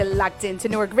locked into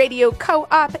Newark Radio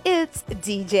Co-op. It's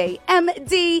DJ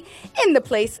MD in the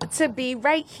place to be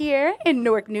right here in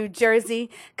Newark, New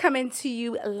Jersey, coming to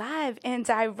you live and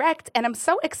direct. And I'm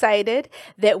so excited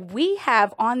that we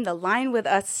have on the line with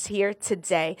us here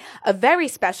today a very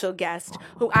special guest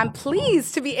who I'm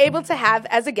pleased to be able to have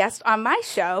as a guest on my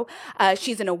show.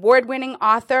 She's an award-winning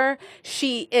author.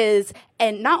 She is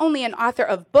not only an author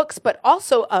of books, but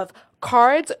also of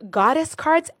cards, goddess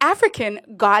cards, African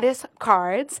goddess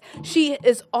cards. She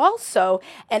is also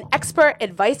an expert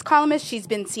advice columnist. She's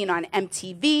been seen on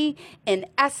MTV, in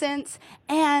Essence,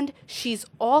 and she's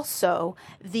also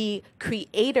the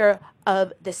creator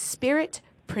of the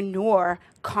Spiritpreneur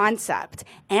concept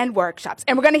and workshops.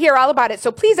 And we're going to hear all about it.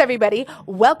 So please, everybody,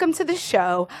 welcome to the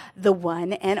show, the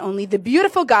one and only, the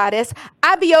beautiful goddess,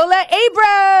 Abiola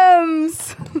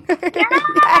Abrams.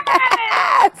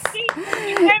 Yes!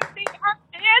 I'm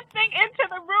dancing into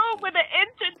the room with an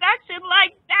introduction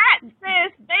like that,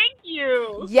 sis. Thank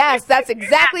you. Yes, that's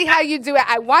exactly how you do it.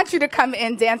 I want you to come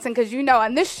in dancing because, you know,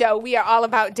 on this show, we are all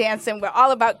about dancing. We're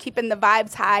all about keeping the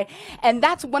vibes high. And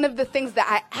that's one of the things that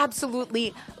I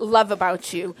absolutely love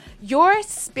about you. Your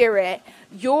spirit,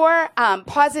 your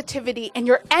positivity, and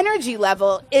your energy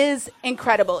level is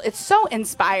incredible. It's so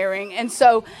inspiring. And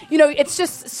so, you know, it's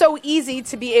just so easy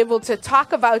to be able to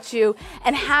talk about you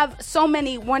and have so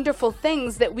many wonderful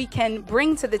things that we can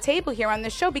bring to the table here on the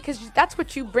show, because that's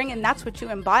what you bring and that's what you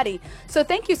embody. So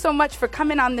thank you so much for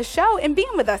coming on the show and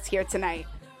being with us here tonight.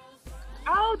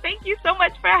 Oh, thank you so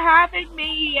much for having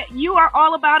me. You are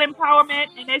all about empowerment,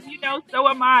 and as you know, so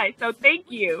am I. So thank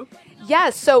you.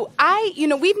 Yes. So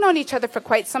we've known each other for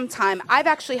quite some time. I've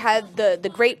actually had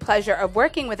the great pleasure of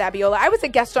working with Abiola. I was a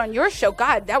guest on your show.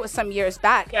 God, that was some years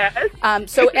back. Yes.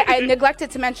 So I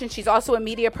neglected to mention she's also a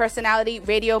media personality,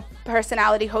 radio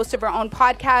personality, host of her own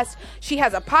podcast. She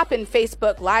has a pop-in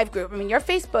Facebook live group. I mean, your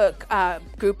Facebook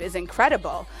group is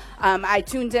incredible. I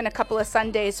tuned in a couple of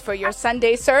Sundays for your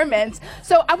Sunday sermons.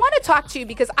 So I want to talk to you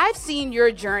because I've seen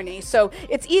your journey. So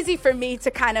it's easy for me to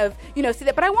kind of, see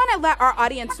that. But I want to let our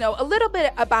audience know a little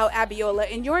bit about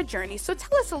Abiola and your journey. So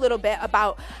tell us a little bit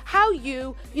about how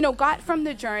you, got from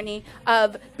the journey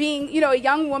of being, a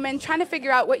young woman trying to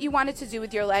figure out what you wanted to do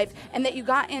with your life, and that you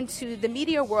got into the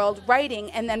media world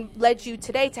writing, and then led you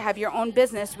today to have your own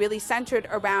business really centered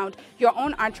around your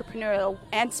own entrepreneurial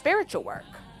and spiritual work.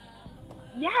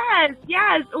 Yes.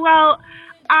 Well,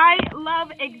 I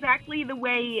love exactly the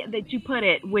way that you put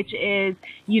it, which is,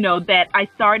 that I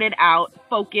started out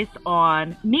focused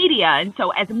on media. And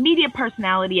so as a media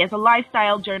personality, as a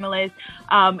lifestyle journalist,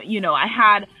 I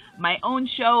had my own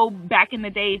show back in the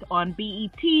days on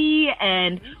BET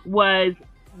and was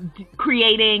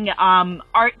creating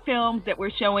art films that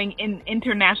were showing in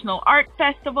international art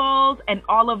festivals and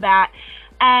all of that.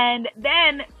 And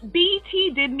then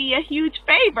BET did me a huge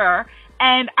favor,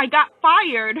 and I got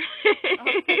fired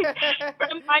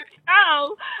from my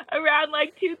show around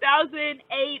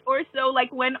 2008 or so,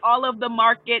 when all of the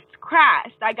markets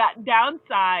crashed. I got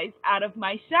downsized out of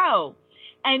my show.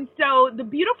 And so the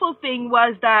beautiful thing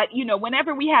was that,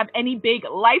 whenever we have any big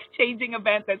life-changing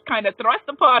event that's kind of thrust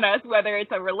upon us, whether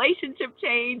it's a relationship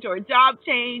change or a job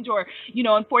change or,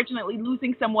 unfortunately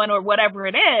losing someone or whatever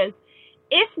it is,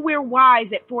 if we're wise,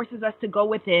 it forces us to go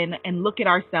within and look at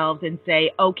ourselves and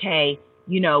say, okay,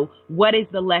 what is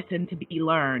the lesson to be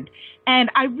learned? And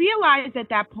I realized at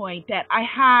that point that I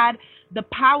had the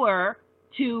power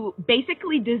to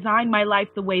basically design my life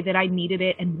the way that I needed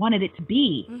it and wanted it to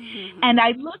be. Mm-hmm. And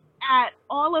I looked at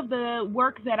all of the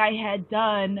work that I had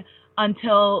done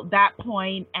until that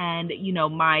point, and,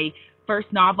 my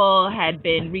first novel had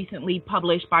been recently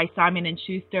published by Simon &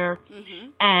 Schuster, mm-hmm.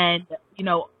 and,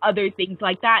 other things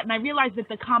like that. And I realized that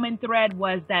the common thread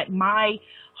was that my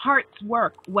heart's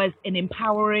work was in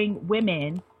empowering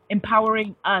women,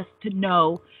 empowering us to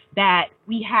know that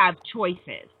we have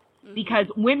choices. Mm-hmm. Because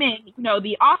women,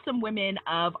 the awesome women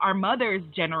of our mother's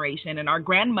generation and our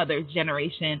grandmother's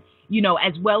generation,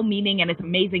 as well-meaning and as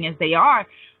amazing as they are,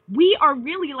 we are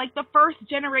really the first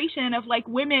generation of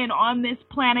women on this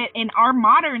planet in our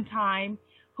modern time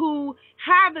who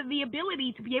have the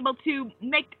ability to be able to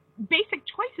make basic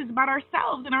choices about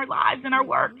ourselves and our lives and our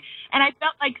work. And I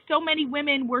felt like so many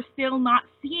women were still not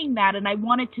seeing that. And I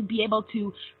wanted to be able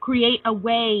to create a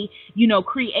way,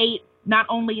 create not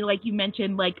only, like you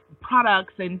mentioned,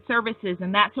 products and services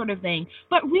and that sort of thing,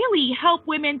 but really help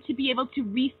women to be able to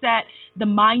reset the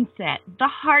mindset, the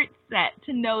heart set,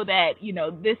 to know that,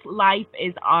 this life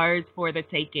is ours for the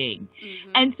taking.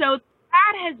 Mm-hmm. And so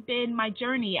that has been my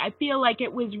journey. I feel like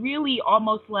it was really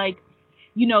almost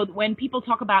when people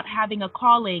talk about having a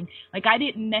calling, like I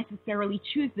didn't necessarily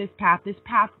choose this path. This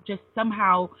path just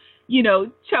somehow,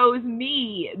 chose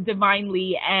me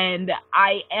divinely, and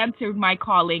I answered my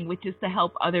calling, which is to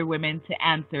help other women to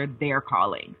answer their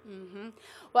calling. Mm-hmm.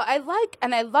 Well, I like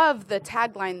and I love the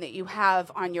tagline that you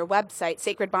have on your website.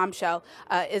 Sacred Bombshell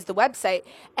is the website.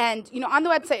 And, on the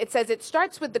website, it says it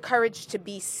starts with the courage to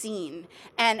be seen.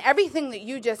 And everything that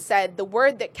you just said, the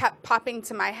word that kept popping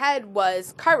to my head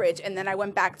was courage. And then I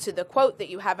went back to the quote that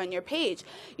you have on your page.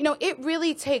 It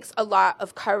really takes a lot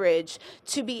of courage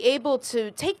to be able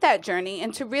to take that journey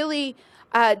and to really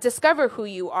discover who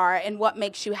you are and what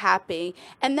makes you happy.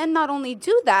 And then not only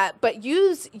do that, but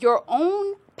use your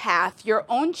own path, your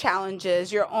own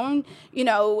challenges, your own,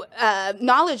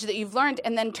 knowledge that you've learned,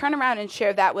 and then turn around and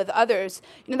share that with others.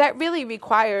 That really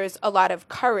requires a lot of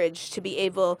courage to be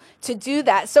able to do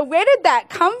that. So where did that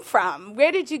come from?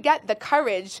 Where did you get the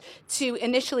courage to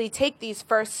initially take these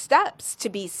first steps to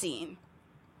be seen?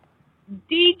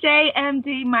 DJ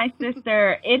MD, my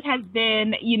sister, it has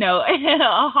been,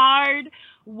 a hard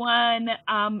one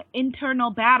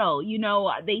internal battle.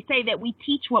 They say that we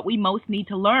teach what we most need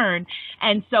to learn.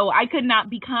 And so I could not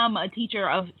become a teacher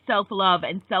of self-love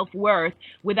and self-worth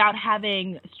without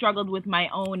having struggled with my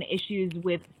own issues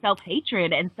with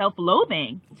self-hatred and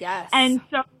self-loathing. Yes. And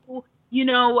so,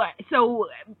 so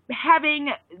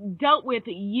having dealt with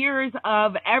years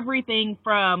of everything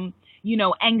from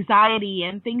anxiety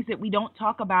and things that we don't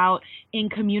talk about in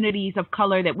communities of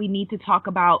color that we need to talk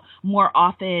about more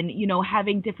often,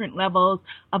 having different levels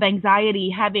of anxiety,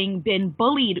 having been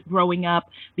bullied growing up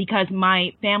because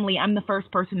my family, I'm the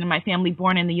first person in my family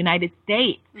born in the United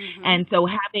States. Mm-hmm. And so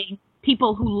having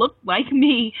people who look like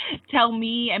me tell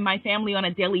me and my family on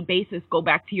a daily basis, go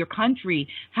back to your country,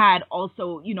 had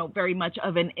also, very much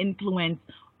of an influence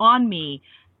on me.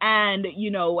 And,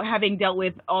 having dealt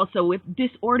with also with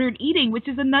disordered eating, which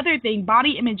is another thing,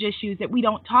 body image issues that we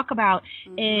don't talk about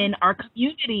mm-hmm. in our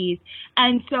communities.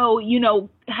 And so,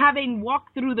 having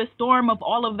walked through the storm of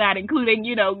all of that, including,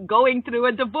 going through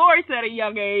a divorce at a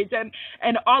young age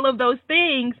and all of those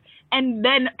things, and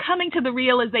then coming to the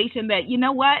realization that,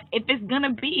 if it's going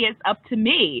to be, it's up to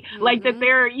me. Mm-hmm. Like that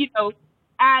there,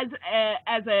 as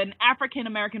an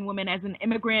African-American woman, as an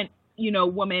immigrant,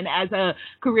 woman, as a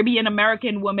Caribbean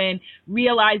American woman,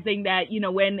 realizing that,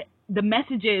 when the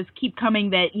messages keep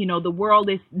coming that, the world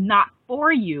is not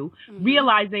for you, mm-hmm.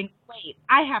 realizing, wait,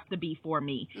 I have to be for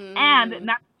me. Mm-hmm. And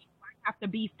not I have to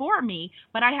be for me,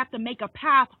 but I have to make a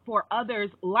path for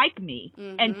others like me.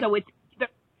 Mm-hmm. And so it's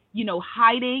either,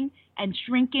 hiding and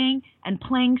shrinking and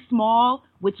playing small,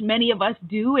 which many of us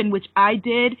do and which I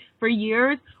did for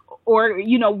years, or,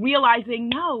 realizing,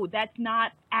 no, that's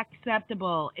not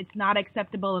acceptable. It's not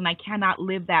acceptable, and I cannot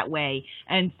live that way.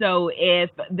 And so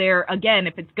if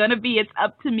it's going to be, it's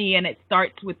up to me, and it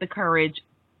starts with the courage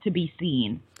to be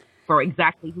seen for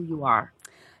exactly who you are.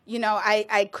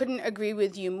 I couldn't agree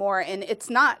with you more. And it's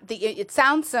not it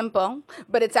sounds simple,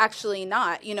 but it's actually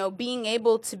not. Being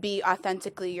able to be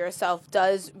authentically yourself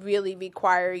does really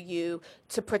require you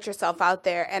to put yourself out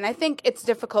there. And I think it's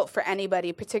difficult for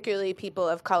anybody, particularly people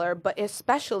of color, but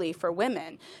especially for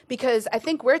women, because I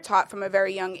think we're taught from a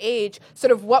very young age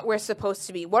sort of what we're supposed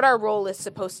to be, what our role is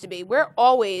supposed to be. We're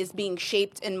always being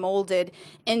shaped and molded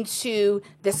into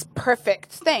this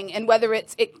perfect thing. And whether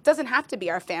it doesn't have to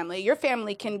be our family. Your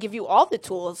family can give you all the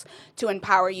tools to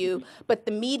empower you, but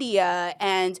the media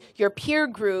and your peer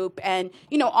group and,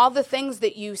 all the things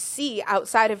that you see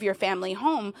outside of your family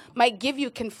home might give you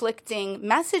conflicting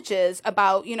messages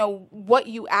about, what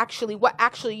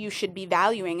actually you should be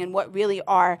valuing and what really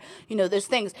are, those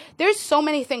things. There's so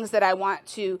many things that I want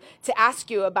to ask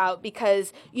you about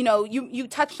because, you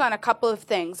touched on a couple of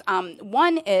things.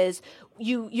 One is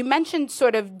you mentioned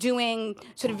sort of doing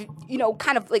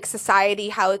kind of like society,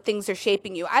 how things are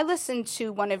shaping you. I listened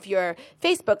to one of your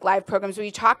Facebook Live programs where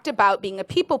you talked about being a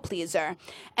people pleaser.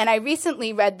 And I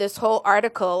recently read this whole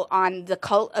article on the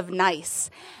cult of nice.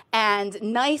 And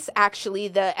nice, actually,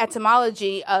 the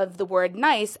etymology of the word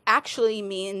nice actually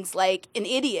means like an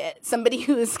idiot, somebody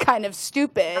who's kind of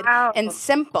stupid and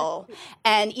simple.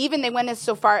 And even they went as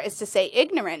so far as to say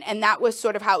ignorant. And that was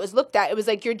sort of how it was looked at. It was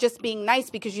like, you're just being nice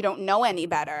because you don't know any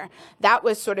better. That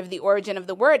was sort of the origin of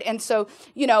the word. And so,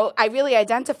 I really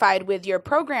identified with your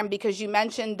program because you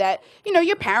mentioned that,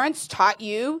 your parents taught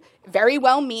you very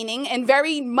well-meaning and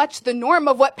very much the norm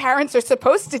of what parents are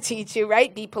supposed to teach you,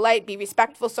 right? Be polite, be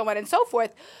respectful, so on and so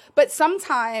forth. But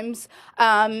sometimes,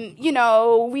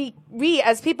 we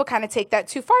as people kind of take that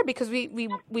too far because we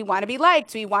want to be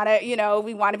liked. We want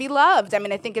to be loved. I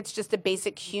mean, I think it's just a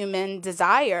basic human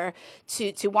desire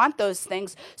to want those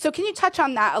things. So can you touch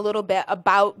on that a little bit bit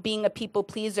about being a people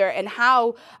pleaser and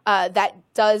how that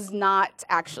does not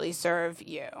actually serve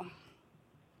you.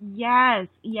 Yes.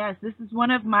 This is one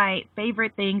of my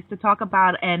favorite things to talk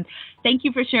about. And thank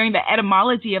you for sharing the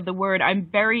etymology of the word. I'm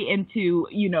very into,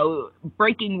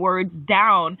 breaking words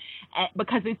down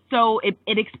because it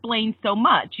explains so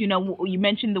much. You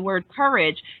mentioned the word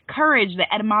courage. Courage,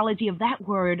 the etymology of that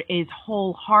word is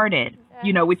wholehearted,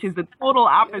 which is the total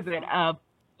opposite of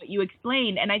what you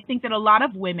explained. And I think that a lot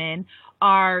of women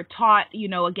are taught,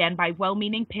 again, by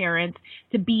well-meaning parents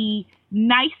to be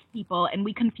nice people, and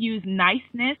we confuse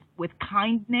niceness with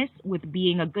kindness, with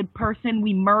being a good person.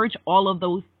 We merge all of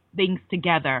those things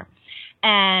together.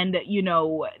 And,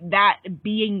 that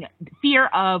being fear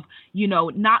of,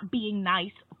 not being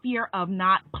nice, fear of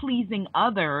not pleasing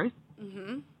others,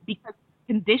 because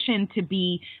conditioned to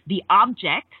be the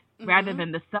object rather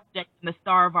than the subject and the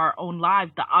star of our own lives,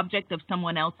 the object of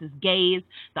someone else's gaze,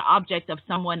 the object of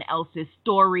someone else's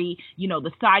story,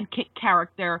 the sidekick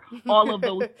character, all of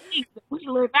those things that we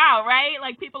live out, right?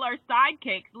 Like people are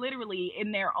sidekicks literally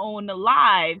in their own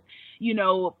lives.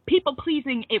 People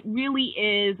pleasing, it really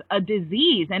is a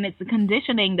disease, and it's a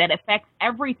conditioning that affects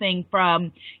everything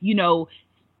from,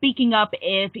 speaking up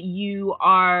if you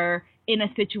are in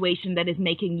a situation that is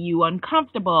making you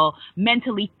uncomfortable,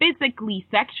 mentally, physically,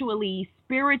 sexually,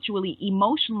 spiritually,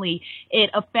 emotionally. It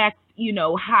affects,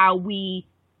 how we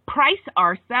price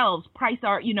ourselves,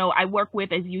 I work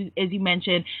with, as you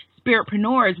mentioned,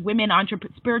 spiritpreneurs,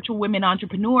 spiritual women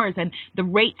entrepreneurs, and the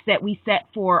rates that we set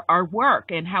for our work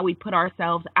and how we put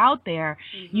ourselves out there,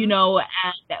 and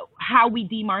how we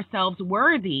deem ourselves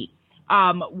worthy.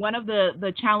 One of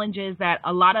the challenges that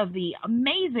a lot of the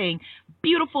amazing,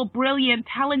 beautiful, brilliant,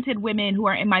 talented women who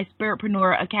are in my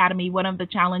Spiritpreneur Academy, one of the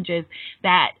challenges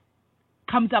that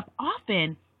comes up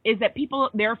often is that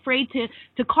they're afraid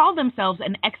to call themselves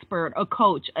an expert, a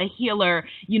coach, a healer,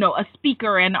 a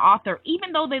speaker, an author,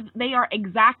 even though they are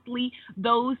exactly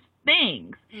those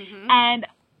things. And a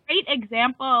great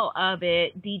example of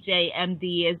it, DJ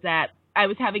MD, is that I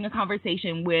was having a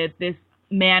conversation with this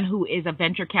man who is a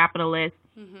venture capitalist,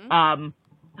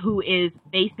 who is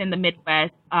based in the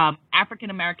Midwest,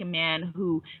 African-American man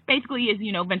who basically is,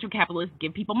 venture capitalists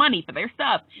give people money for their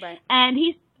stuff. Right. And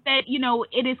he said,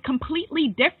 it is completely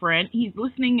different. He's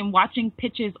listening and watching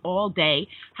pitches all day,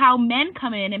 how men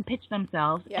come in and pitch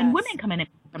themselves and women come in and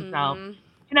pitch themselves.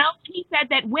 He said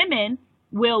that women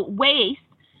will waste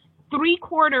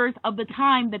 3/4 of the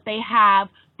time that they have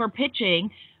for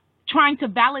pitching trying to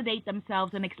validate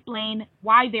themselves and explain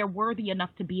why they're worthy enough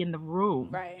to be in the room.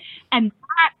 Right. And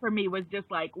that for me was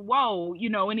just like, whoa,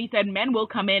 and he said men will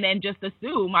come in and just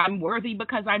assume I'm worthy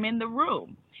because I'm in the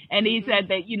room. And he said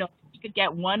that, if you could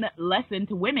get one lesson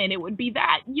to women, it would be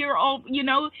that you're all,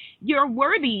 you're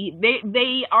worthy.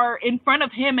 They are in front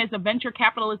of him as a venture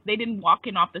capitalist. They didn't walk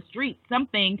in off the street.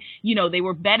 Something, they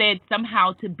were vetted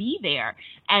somehow to be there.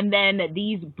 And then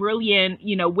these brilliant,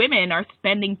 women are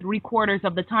spending 3/4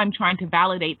 of the time trying to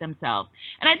validate themselves.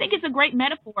 And I think it's a great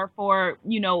metaphor for,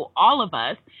 all of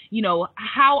us.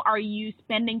 How are you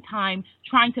spending time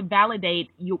trying to validate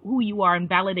who you are and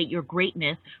validate your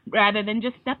greatness rather than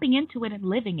just stepping into it and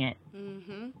living it?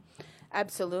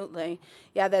 Absolutely.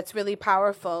 Yeah, that's really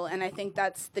powerful. And I think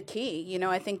that's the key.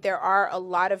 I think there are a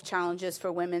lot of challenges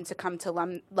for women to come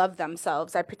to love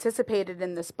themselves. I participated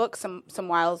in this book some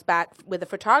whiles back with a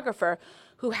photographer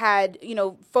who had,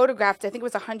 photographed, I think it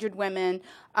was 100 women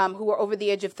who were over the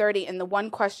age of 30. And the one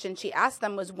question she asked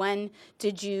them was, when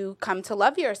did you come to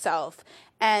love yourself?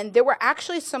 And there were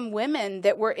actually some women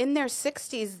that were in their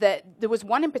 60s that there was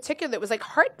one in particular that was like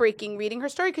heartbreaking reading her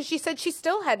story because she said she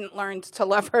still hadn't learned to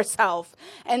love herself.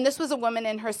 And this was a woman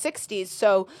in her 60s.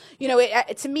 So,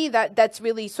 to me, that's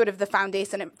really sort of the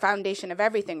foundation of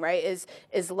everything, right,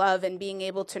 is love and being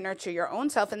able to nurture your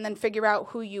own self and then figure out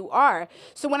who you are.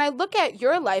 So when I look at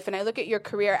your life and I look at your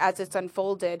career as it's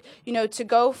unfolded, to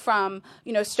go from,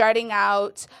 starting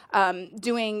out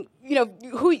doing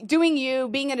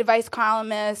being an advice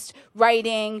columnist,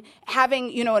 writing,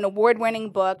 having, an award-winning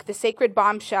book, the Sacred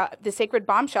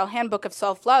Bombshell Handbook of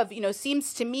Self-Love,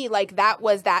 seems to me like that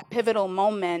was that pivotal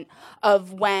moment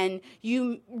of when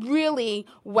you really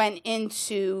went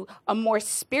into a more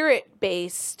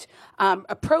spirit-based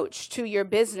approach to your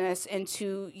business and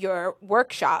to your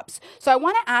workshops. So I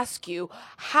want to ask you,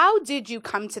 how did you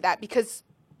come to that? Because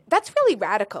that's really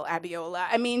radical, Abiola.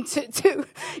 I mean, to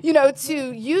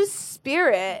use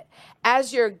spirit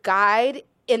as your guide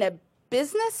in a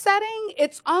business setting,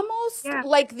 it's almost Yeah.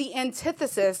 like the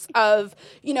antithesis of,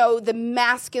 the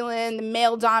masculine, the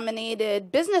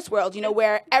male-dominated business world,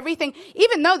 where everything,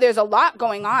 even though there's a lot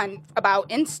going on about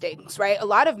instincts, right? A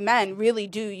lot of men really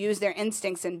do use their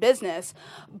instincts in business,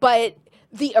 but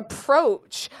the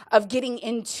approach of getting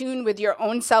in tune with your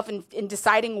own self and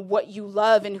deciding what you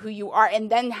love and who you are, and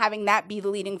then having that be the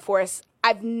leading force,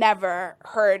 I've never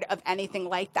heard of anything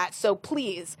like that. So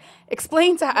please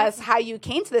explain to us how you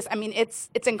came to this. I mean, it's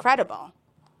incredible.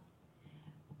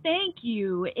 Thank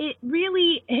you. It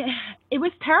really, it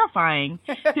was terrifying,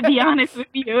 to be honest with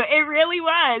you. It really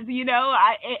was,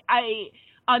 I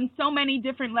on so many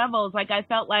different levels, like I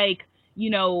felt like,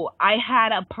 I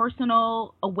had a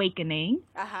personal awakening,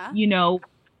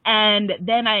 and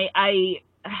then I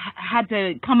had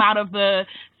to come out of the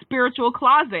spiritual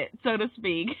closet, so to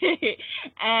speak.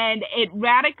 And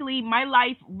my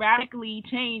life radically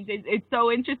changed. It's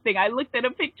so interesting. I looked at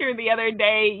a picture the other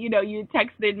day, you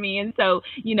texted me. And so,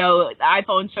 the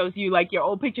iPhone shows you like your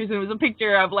old pictures. And it was a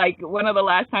picture of like one of the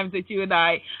last times that you and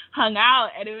I hung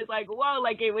out. And it was like, whoa,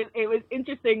 like it was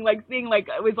interesting, like seeing like,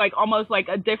 it was like almost like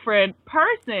a different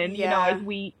person, as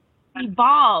we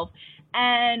evolve.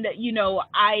 And,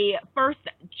 I first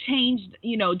changed,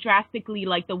 drastically,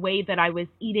 like the way that I was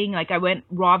eating. Like I went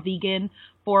raw vegan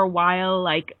for a while.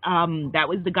 Like, that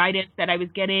was the guidance that I was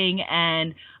getting.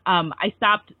 And, I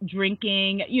stopped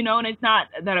drinking, and it's not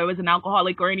that I was an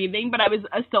alcoholic or anything, but I was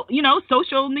a,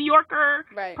 social New Yorker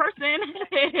person,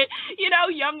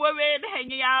 young woman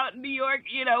hanging out in New York,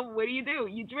 what do?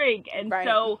 You drink. And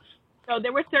so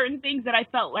there were certain things that I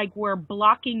felt like were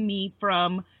blocking me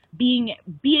from being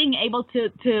able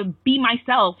to be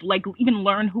myself, like even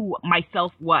learn who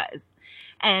myself was.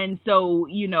 And so,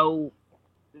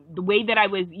 the way that I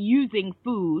was using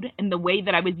food and the way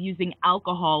that I was using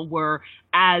alcohol were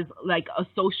as like a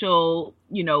social,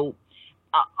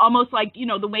 almost like,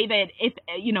 the way that if,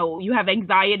 you have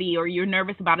anxiety or you're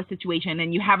nervous about a situation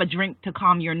and you have a drink to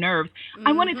calm your nerves,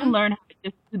 I wanted to learn how to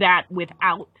just do that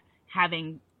without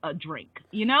having a drink,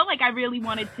 like I really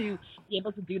wanted to be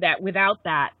able to do that without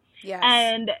that. Yes.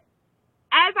 And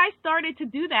as I started to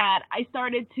do that, I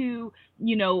started to,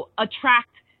 attract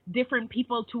different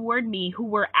people toward me who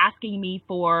were asking me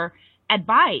for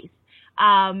advice.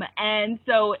 And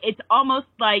so it's almost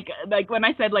like when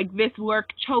I said like this work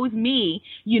chose me,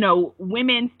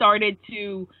 women started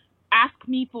to ask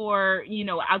me for,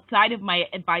 outside of my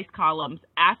advice columns,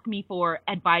 ask me for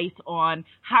advice on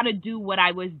how to do what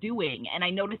I was doing. And I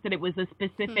noticed that it was a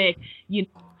specific,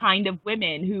 kind of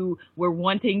women who were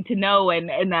wanting to know.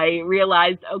 And I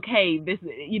realized, okay, this,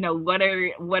 what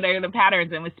are the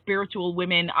patterns? And with spiritual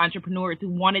women entrepreneurs who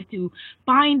wanted to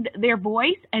find their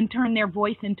voice and turn their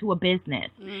voice into a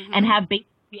business and have basically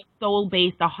a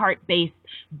soul-based, a heart-based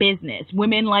business.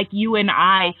 Women like you and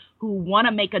I who want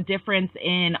to make a difference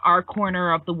in our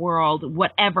corner of the world,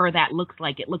 whatever that looks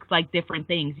like. It looks like different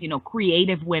things,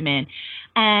 creative women.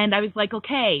 And I was like,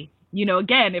 okay,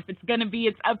 again, if it's going to be,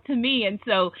 it's up to me. And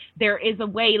so there is a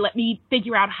way, let me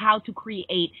figure out how to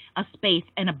create a space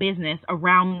and a business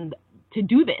around to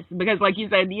do this. Because like you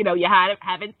said, you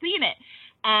haven't seen it.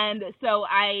 And so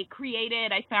I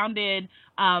founded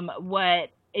what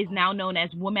is now known as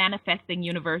Womanifesting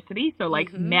University. So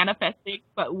like manifesting,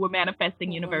 but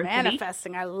Womanifesting University.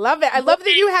 Manifesting. I love it. I love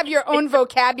that you have your own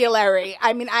vocabulary.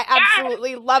 I mean, I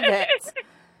absolutely love it.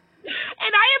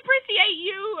 And I appreciate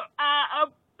you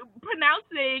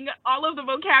pronouncing all of the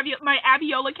my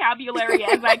Abiola vocabulary,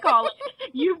 as I call it.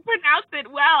 You pronounced it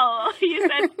well. You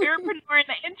said spiritpreneur in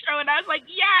the intro, and I was like,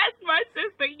 yes, my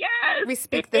sister, yes. We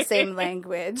speak the same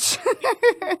language.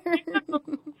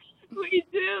 We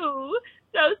do.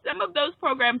 So some of those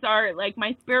programs are like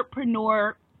my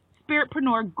Spiritpreneur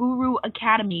Guru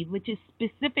Academy, which is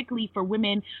specifically for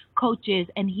women coaches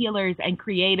and healers and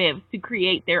creatives to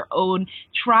create their own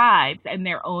tribes and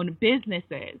their own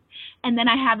businesses. And then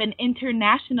I have an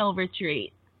international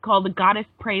retreat called the Goddess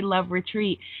Pray Love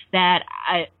Retreat that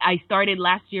I started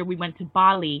last year. We went to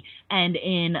Bali, and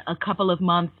in a couple of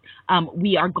months,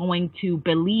 we are going to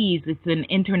Belize. It's an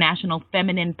international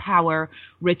feminine power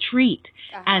retreat.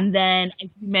 And then, as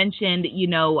you mentioned,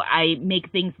 I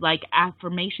make things like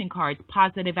affirmation cards,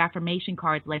 positive affirmation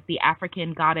cards, like the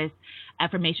African Goddess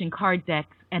affirmation card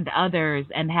decks and others,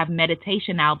 and have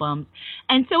meditation albums.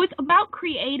 And so it's about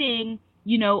creating,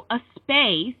 a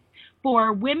space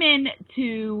for women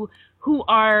who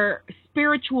are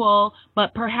spiritual,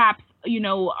 but perhaps,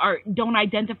 don't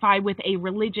identify with a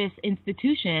religious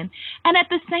institution, and at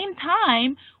the same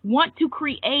time want to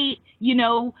create,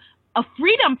 a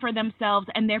freedom for themselves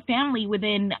and their family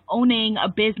within owning a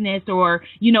business, or,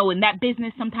 you know, and that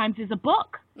business sometimes is a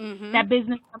book. Mm-hmm. That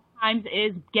business sometimes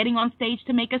is getting on stage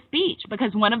to make a speech.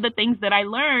 Because one of the things that I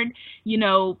learned, you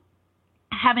know,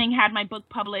 having had my book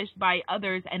published by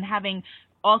others and having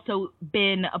also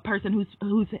been a person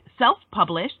who's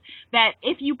self-published, that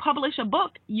if you publish a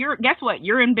book, guess what?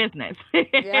 You're in business.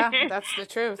 Yeah, that's the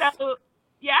truth. So,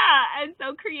 yeah, and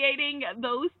so creating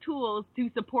those tools to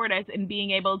support us in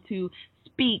being able to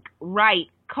speak, write,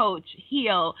 coach,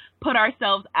 heal, put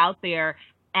ourselves out there,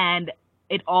 and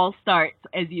it all starts,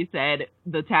 as you said,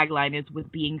 the tagline is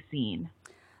with being seen.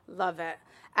 Love it.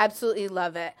 Absolutely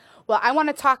love it. Well, I want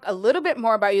to talk a little bit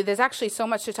more about you. There's actually so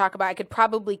much to talk about. I could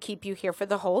probably keep you here for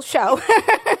the whole show.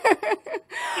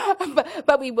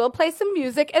 but we will play some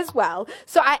music as well.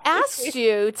 So I asked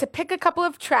you to pick a couple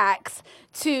of tracks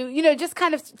to, you know, just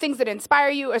kind of things that inspire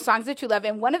you or songs that you love.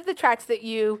 And one of the tracks that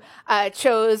you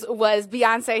chose was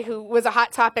Beyonce, who was a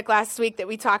hot topic last week that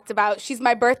we talked about. She's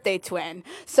my birthday twin.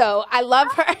 So I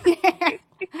love her.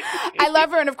 I love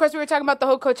her. And of course, we were talking about the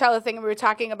whole Coachella thing, and we were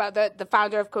talking about the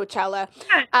founder of Coachella.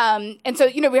 And so,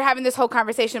 you know, we were having this whole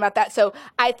conversation about that. So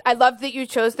I love that you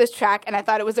chose this track, and I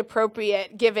thought it was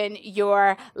appropriate given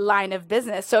your line of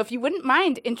business. So if you wouldn't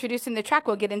mind introducing the track,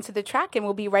 we'll get into the track, and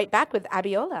we'll be right back with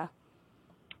Abiola.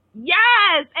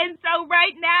 Yes. And so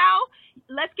right now,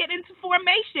 let's get into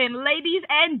formation. Ladies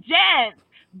and gents,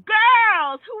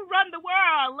 girls who run the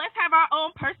world, let's have our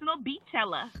own personal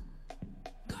Beachella.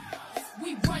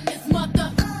 We run this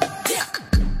mother, yeah.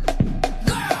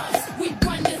 Girls, we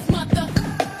run this mother,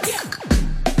 yeah.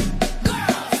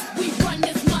 Girls, we run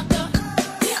this mother,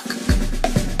 yeah.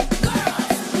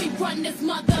 Girls, we run this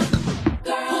mother.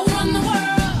 Girls, who run the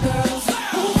world? Girls,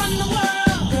 who run the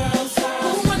world? Girls,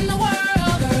 who run the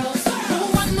world? Girls, who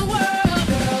run the world?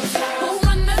 Girls, who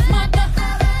run this mother?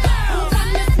 Who run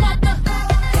this mother?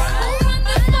 Who run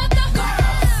this mother?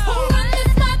 Who run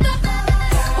this mother?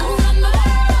 Who run the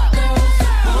world?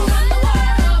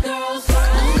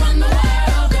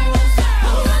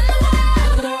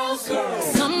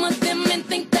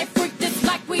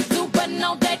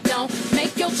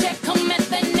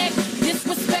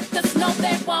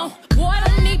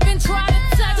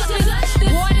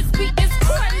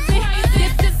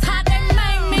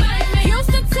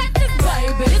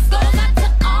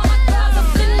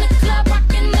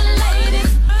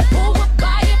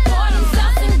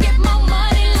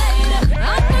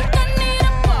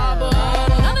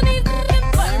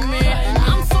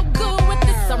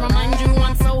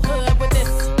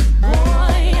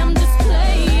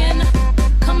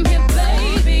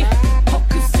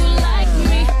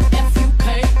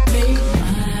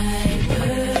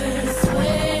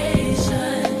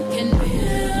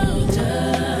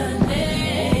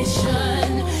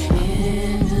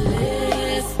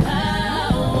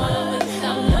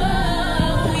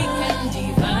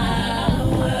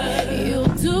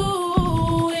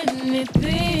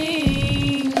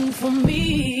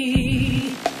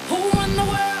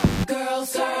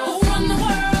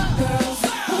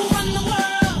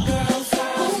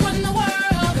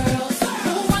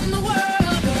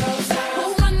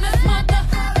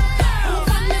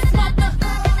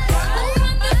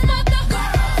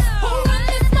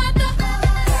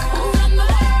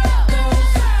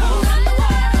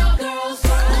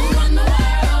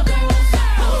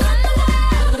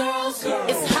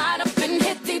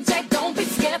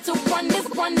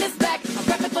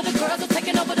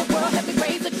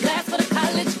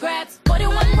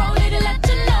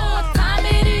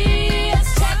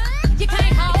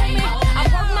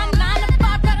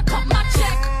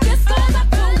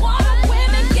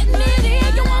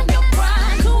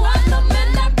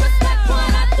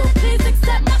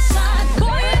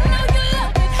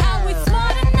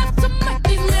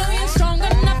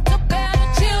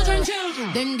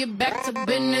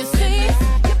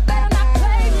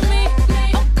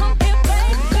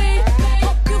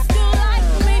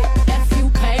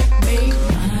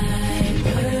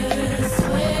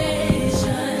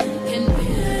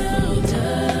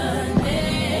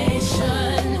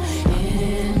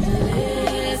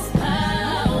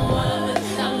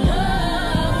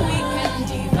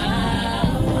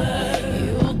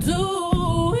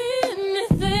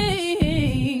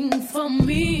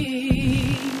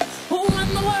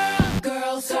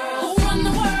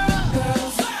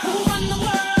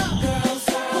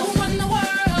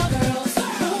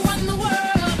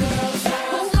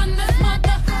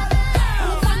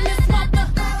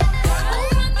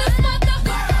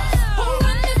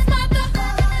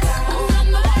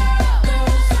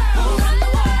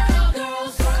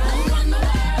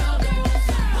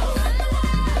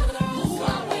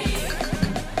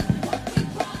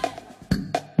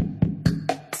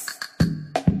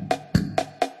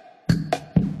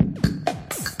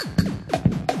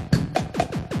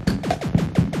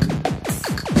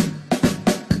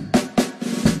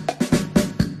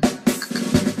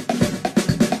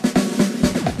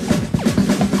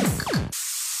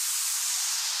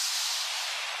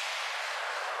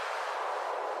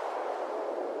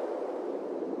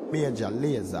 major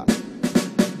laser.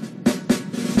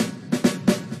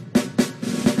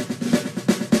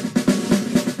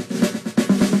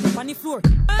 On the floor.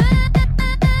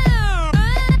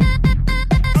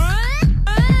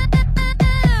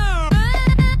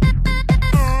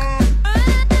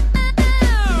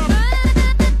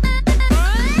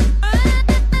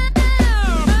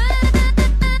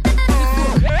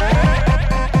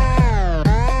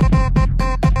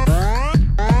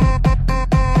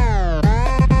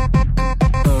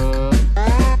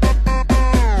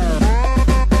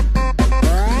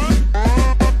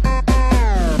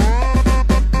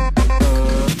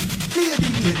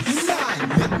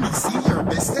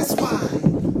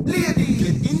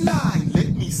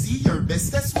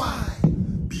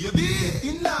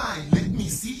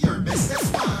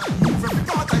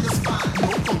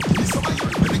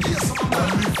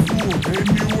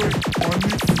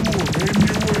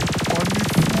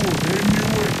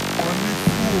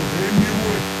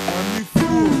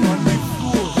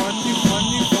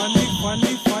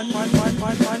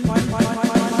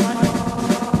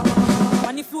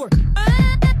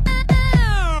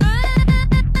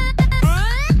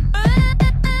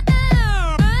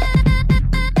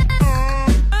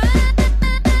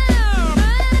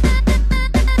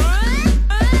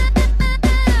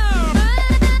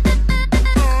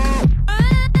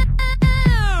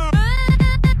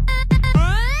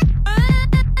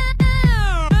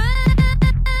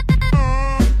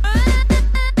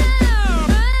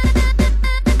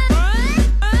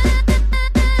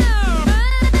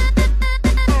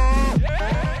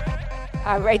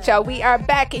 All right, y'all, we are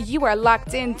back. You are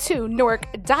locked into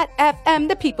Newark.fm,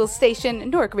 the People's Station,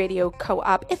 Newark Radio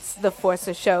Co-op. It's the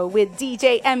Forsa Show with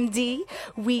DJ MD.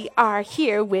 We are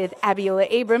here with Abiola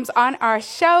Abrams on our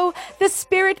show, the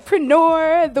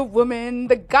spiritpreneur, the woman,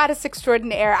 the goddess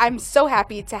extraordinaire. I'm so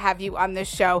happy to have you on this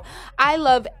show. I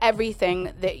love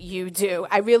everything that you do.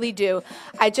 I really do.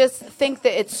 I just think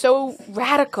that it's so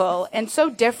radical and so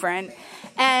different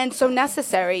and so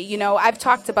necessary. You know, I've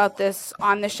talked about this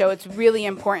on the show. It's really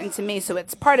important to me. So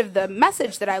it's part of the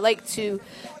message that I like to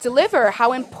deliver,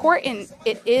 how important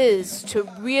it is to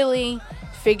really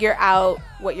figure out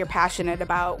what you're passionate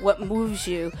about, what moves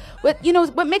you, what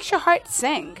makes your heart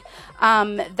sing.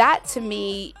 That to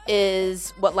me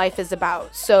is what life is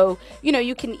about. So,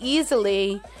 you can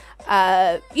easily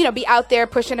be out there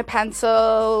pushing a pencil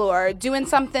or doing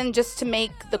something just to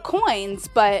make the coins,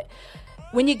 but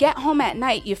when you get home at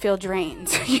night, you feel drained.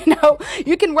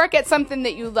 You can work at something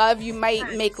that you love. You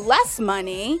might make less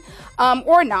money,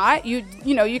 or not. You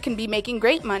can be making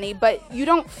great money, but you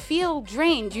don't feel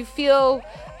drained. You feel,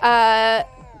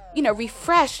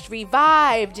 refreshed,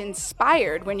 revived,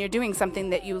 inspired when you're doing something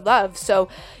that you love. So,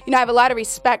 I have a lot of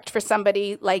respect for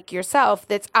somebody like yourself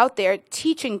that's out there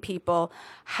teaching people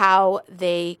how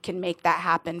they can make that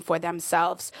happen for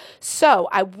themselves. So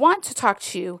I want to talk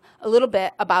to you a little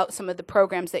bit about some of the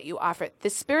programs that you offer, the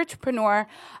Spiritpreneur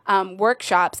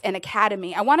workshops and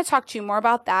academy. I want to talk to you more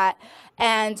about that,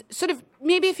 and sort of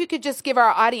maybe if you could just give our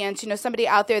audience, somebody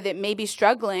out there that may be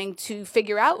struggling to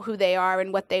figure out who they are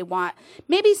and what they want,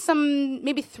 maybe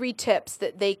 3 tips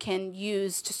that they can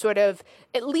use to sort of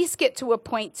at least get to a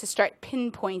point to start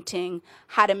pinpointing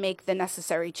how to make the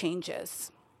necessary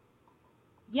changes.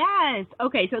 Yes.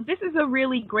 Okay. So this is a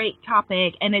really great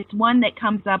topic, and it's one that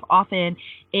comes up often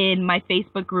in my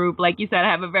Facebook group. Like you said,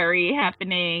 I have a very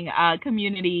happening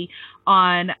community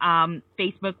on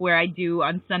Facebook where I do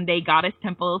on Sunday Goddess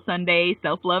Temple Sunday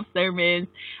self-love sermons,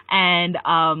 and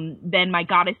then my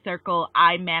Goddess Circle,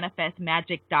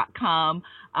 imanifestmagic.com,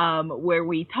 where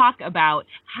we talk about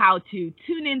how to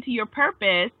tune into your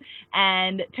purpose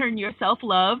and turn your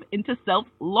self-love into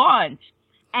self-launch.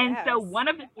 And Yes. So one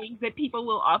of the things that people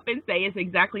will often say is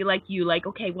exactly like you, like,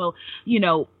 okay, well,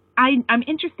 I'm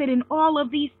interested in all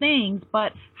of these things,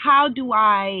 but how do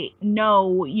I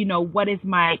know, what is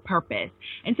my purpose?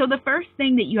 And so the first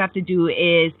thing that you have to do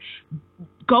is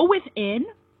go within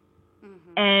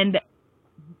and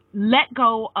let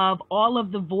go of all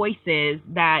of the voices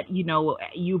that,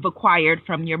 you've acquired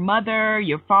from your mother,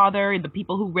 your father, the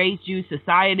people who raised you,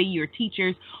 society, your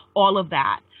teachers, all of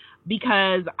that.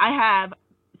 Because I have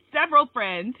several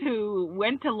friends who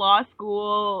went to law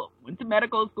school, went to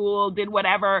medical school, did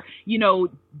whatever, to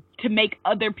make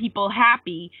other people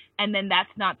happy. And then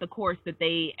that's not the course that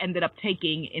they ended up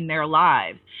taking in their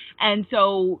lives. And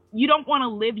so you don't want to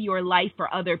live your life for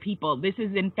other people. This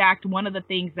is, in fact, one of the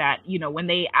things that, when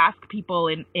they ask people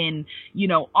in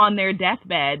on their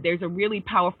deathbed, there's a really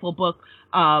powerful book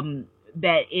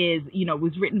that is,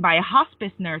 was written by a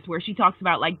hospice nurse where she talks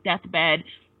about like deathbed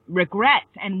regrets.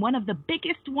 And one of the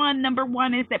biggest number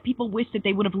one, is that people wish that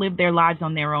they would have lived their lives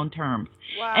on their own terms.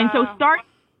 Wow. And so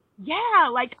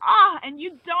and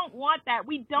you don't want that.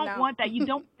 We don't want that. You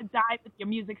don't want to die with your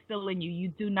music still in you. You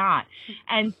do not.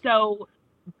 And so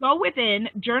go within.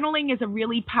 Journaling is a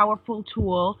really powerful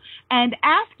tool, and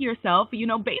ask yourself,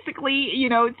 basically,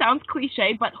 it sounds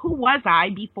cliche, but who was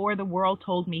I before the world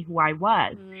told me who I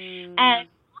was? And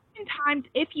oftentimes,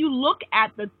 if you look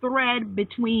at the thread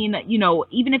between,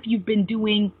 even if you've been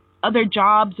doing other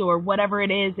jobs or whatever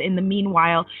it is in the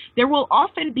meanwhile, there will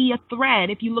often be a thread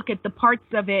if you look at the parts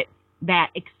of it that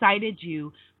excited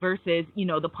you versus,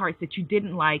 the parts that you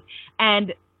didn't like,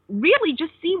 and really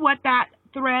just see what that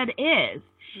thread is.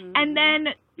 And then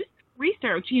just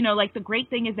research, like the great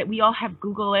thing is that we all have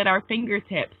Google at our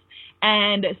fingertips,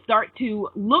 and start to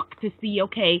look to see,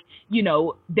 okay,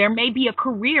 there may be a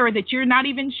career that you're not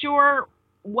even sure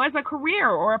was a career,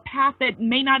 or a path that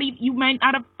you might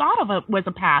not have thought of was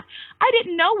a path. I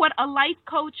didn't know what a life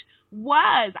coach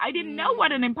was. I didn't know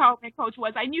what an empowerment coach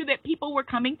was. I knew that people were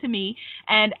coming to me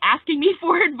and asking me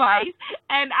for advice,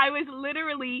 and I was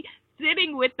literally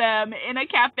sitting with them in a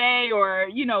cafe, or,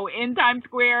 in Times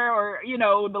Square, or,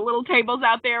 the little tables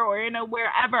out there, or,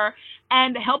 wherever,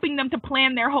 and helping them to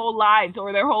plan their whole lives,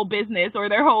 or their whole business, or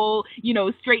their whole,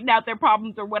 straighten out their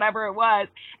problems, or whatever it was.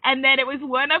 And then it was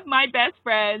one of my best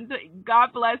friends,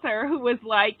 God bless her, who was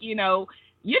like, you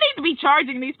need to be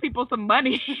charging these people some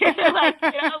money.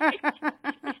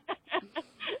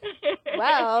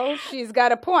 Well, she's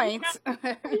got a point.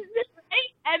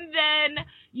 And then,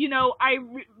 I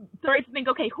started to think,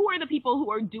 okay, who are the people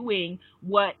who are doing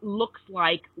what looks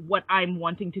like what I'm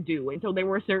wanting to do? And so there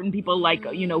were certain people like,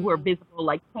 who are visible,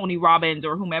 like Tony Robbins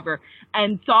or whomever,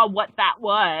 and saw what that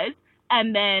was.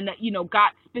 And then,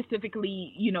 got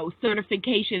specifically,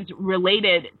 certifications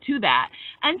related to that.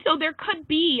 And so there could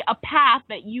be a path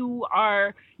that you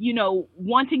are,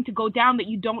 wanting to go down that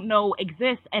you don't know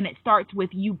exists. And it starts with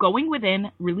you going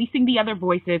within, releasing the other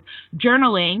voices,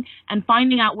 journaling, and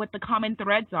finding out what the common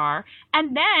threads are.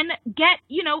 And then get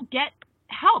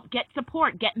help, get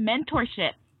support, get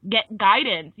mentorship, get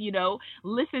guidance,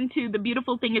 listen to, the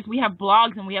beautiful thing is we have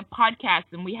blogs and we have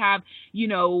podcasts and we have,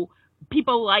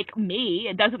 people like me.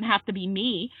 It doesn't have to be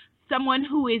me. Someone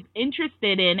who is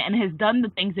interested in and has done the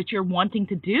things that you're wanting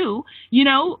to do,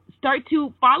 start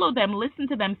to follow them, listen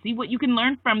to them, see what you can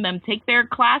learn from them, take their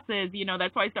classes.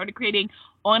 That's why I started creating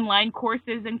online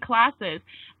courses and classes,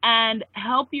 and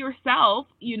help yourself,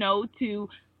 to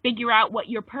figure out what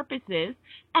your purpose is.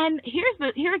 And here's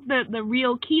the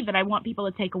real key that I want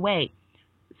people to take away.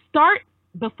 Start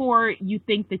before you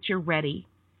think that you're ready.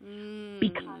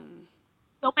 Because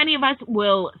so many of us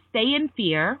will stay in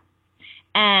fear,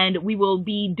 and we will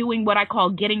be doing what I call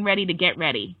getting ready to get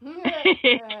ready.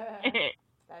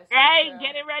 Right?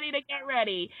 Getting ready to get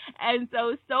ready. And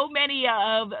so many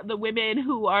of the women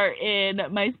who are in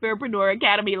my Spiritpreneur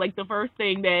Academy, like the first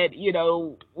thing that,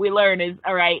 we learn is,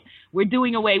 all right, we're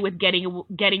doing away with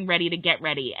getting ready to get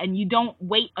ready. And you don't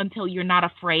wait until you're not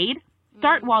afraid.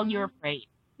 Start while you're afraid.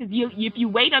 Because if you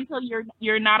wait until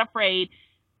you're not afraid,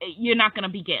 you're not going to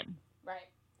begin.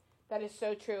 That is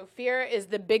so true. Fear is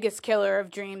the biggest killer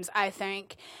of dreams, I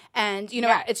think. And,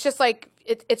 it's just like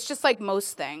it's just like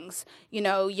most things.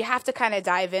 You have to kind of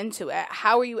dive into it.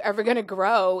 How are you ever going to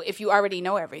grow if you already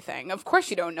know everything? Of course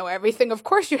you don't know everything. Of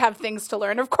course you have things to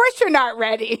learn. Of course you're not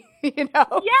ready, Yes,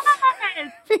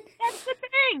 that's the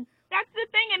thing.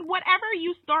 And whatever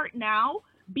you start now,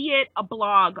 be it a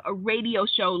blog, a radio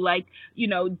show like,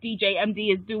 DJ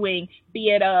MD is doing, be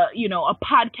it a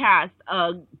podcast,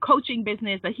 a coaching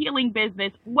business, a healing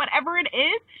business, whatever it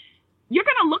is, you're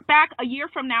going to look back a year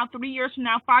from now, 3 years from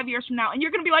now, 5 years from now, and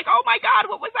you're going to be like, oh my God,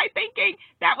 what was I thinking?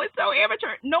 That was so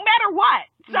amateur, no matter what.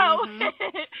 So,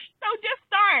 so just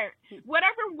start.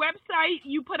 Whatever website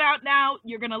you put out now,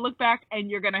 you're going to look back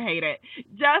and you're going to hate it.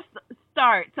 Just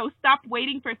start. So stop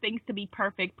waiting for things to be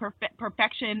perfect.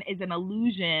 Perfection is an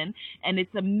illusion and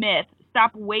it's a myth.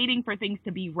 Stop waiting for things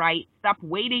to be right. Stop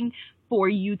waiting for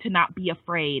you to not be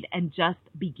afraid, and just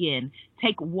begin.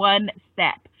 Take one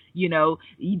step. You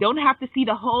don't have to see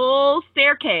the whole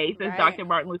staircase, as Dr.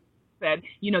 Martin Luther said.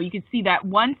 You can see that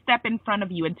one step in front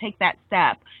of you and take that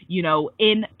step,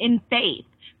 in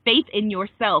faith in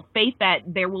yourself, faith that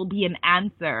there will be an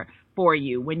answer for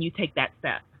you when you take that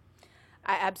step.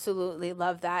 I absolutely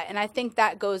love that. And I think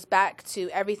that goes back to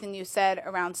everything you said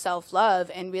around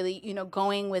self-love and really,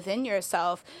 going within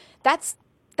yourself. That's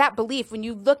that belief when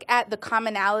you look at the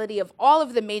commonality of all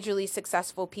of the majorly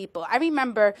successful people. I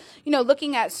remember,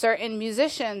 looking at certain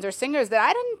musicians or singers that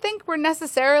I didn't think were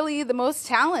necessarily the most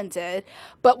talented,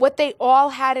 but what they all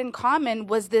had in common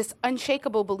was this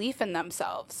unshakable belief in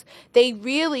themselves. They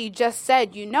really just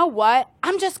said, you know what?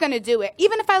 I'm just going to do it.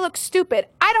 Even if I look stupid,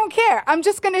 I don't care. I'm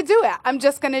just going to do it. I'm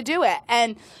just going to do it.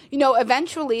 And,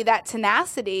 eventually that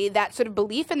tenacity, that sort of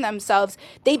belief in themselves,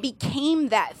 they became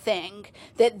that thing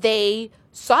that they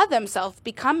saw themselves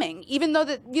becoming, even though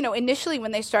that, initially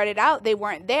when they started out, they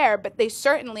weren't there, but they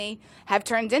certainly have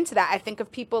turned into that. I think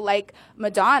of people like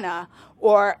Madonna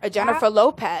or Jennifer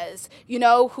Lopez,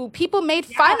 who people made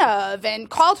fun of and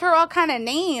called her all kind of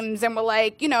names and were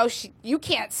like, you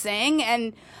can't sing.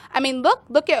 And I mean,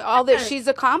 look at all that she's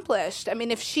accomplished. I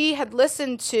mean, if she had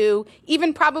listened to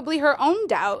even probably her own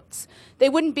doubts, they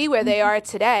wouldn't be where they are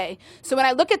today. So when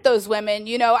I look at those women,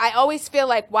 I always feel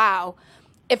like, wow,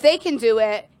 if they can do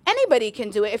it, anybody can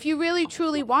do it. If you really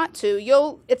truly want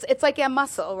to, it's like a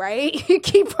muscle, right? You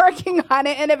keep working on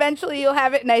it and eventually you'll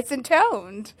have it nice and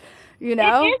toned. It is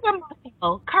a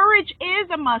muscle. Courage is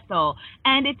a muscle.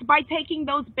 And it's by taking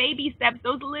those baby steps,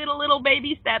 those little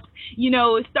baby steps,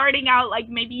 starting out like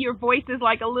maybe your voice is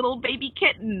like a little baby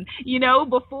kitten,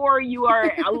 before you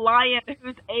are a lion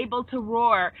who's able to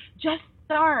roar. Just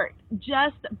start.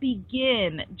 Just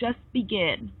begin. Just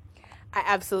begin. I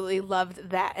absolutely loved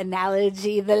that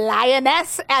analogy, the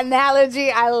lioness analogy.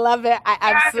 I love it. I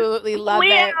absolutely love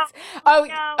it. Oh,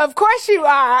 of course you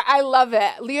are. I love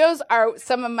it. Leos are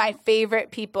some of my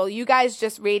favorite people. You guys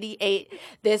just radiate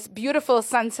this beautiful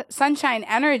sunshine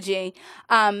energy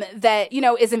that,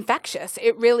 is infectious.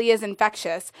 It really is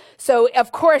infectious. So,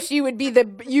 of course, you would be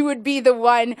the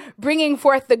one bringing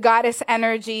forth the goddess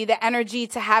energy, the energy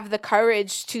to have the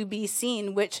courage to be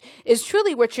seen, which is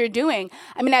truly what you're doing.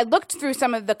 I mean, I looked through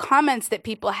some of the comments that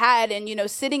people had and,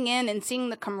 sitting in and seeing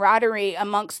the camaraderie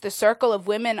amongst the circle of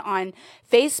women on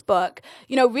Facebook,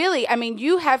 really, I mean,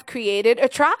 you have created a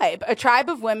tribe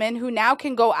of women who now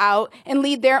can go out and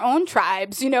lead their own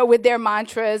tribes, with their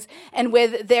mantras and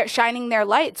with their shining their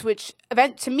lights, which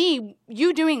to me,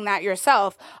 you doing that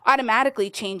yourself automatically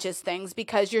changes things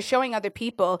because you're showing other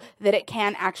people that it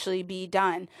can actually be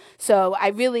done. So I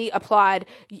really applaud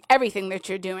everything that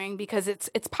you're doing because it's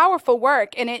powerful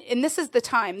work. And this is the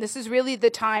time. This is really the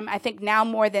time, I think now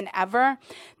more than ever,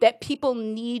 that people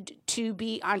need to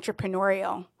be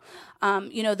entrepreneurial.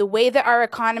 The way that our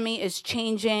economy is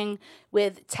changing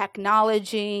with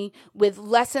technology, with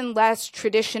less and less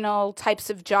traditional types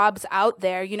of jobs out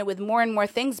there, with more and more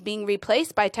things being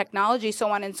replaced by technology, so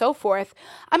on and so forth.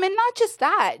 I mean, not just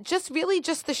that, just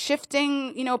the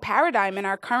shifting, paradigm in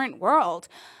our current world.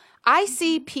 I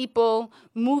see people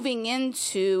moving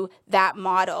into that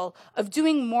model of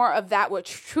doing more of that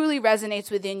which truly resonates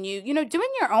within you, doing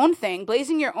your own thing,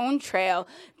 blazing your own trail,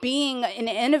 being an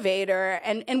innovator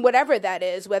and whatever that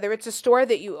is, whether it's a store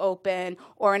that you open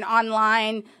or an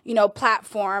online,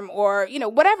 platform or,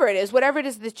 whatever it is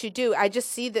that you do. I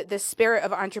just see that the spirit of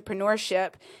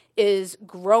entrepreneurship is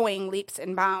growing leaps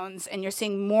and bounds, and you're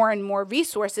seeing more and more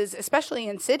resources, especially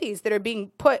in cities, that are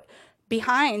being put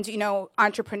behind,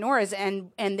 entrepreneurs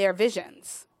and their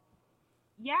visions.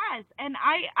 Yes, and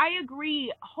I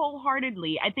agree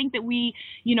wholeheartedly. I think that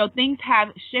things have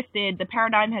shifted. The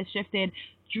paradigm has shifted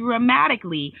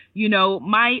dramatically.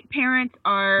 My parents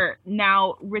are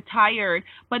now retired,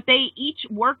 but they each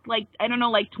worked 20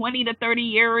 to 30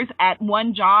 years at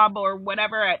one job or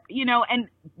whatever, and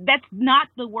that's not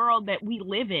the world that we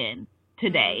live in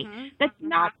today. Mm-hmm.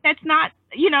 That's not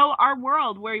our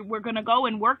world where we're going to go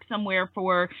and work somewhere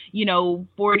for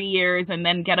 40 years and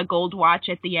then get a gold watch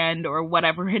at the end or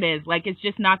whatever it is. Like, it's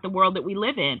just not the world that we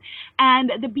live in.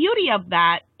 And the beauty of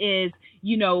that is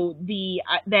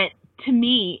that to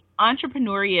me,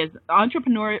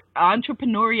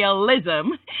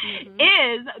 entrepreneurialism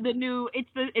is the new.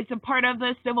 It's a part of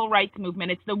the civil rights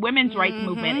movement. It's the women's rights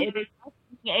movement. It is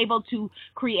being able to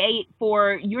create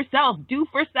for yourself, do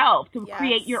for self, to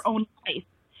create your own life.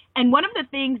 And one of the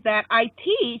things that I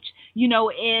teach,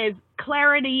 is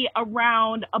clarity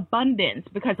around abundance,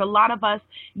 because a lot of us,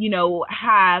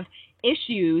 have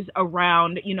issues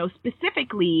around,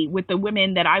 specifically with the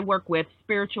women that I work with,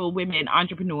 spiritual women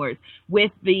entrepreneurs,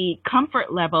 with the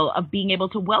comfort level of being able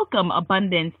to welcome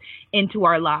abundance into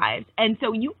our lives. And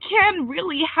so you can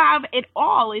really have it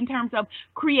all in terms of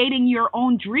creating your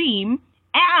own dream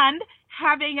and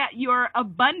having your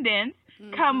abundance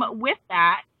come with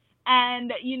that.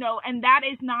 And, and that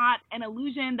is not an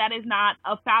illusion. That is not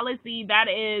a fallacy. That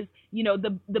is,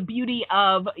 the beauty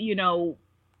of,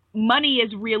 money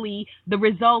is really the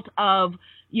result of,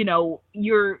 your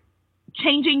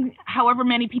changing however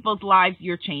many people's lives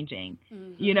you're changing.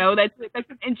 You know, that's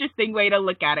an interesting way to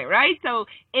look at it, right? So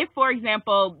if, for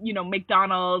example, you know,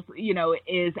 McDonald's, you know,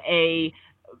 is a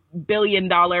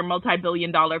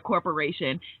multi-billion-dollar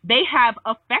corporation, they have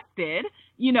affected,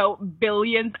 you know,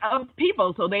 billions of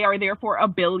people. So they are therefore a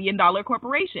billion-dollar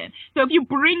corporation. So if you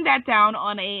bring that down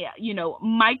on a, you know,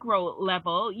 micro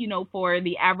level, you know, for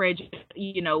the average,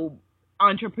 you know,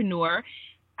 entrepreneur,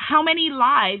 how many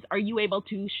lives are you able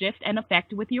to shift and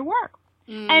affect with your work?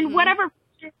 And whatever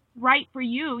is right for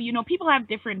you, you know, people have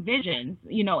different visions,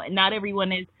 you know, not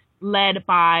everyone is led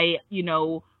by, you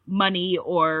know, money,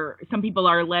 or some people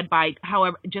are led by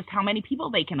just how many people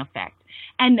they can affect.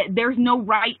 And there's no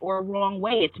right or wrong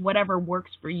way. It's whatever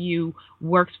works for you,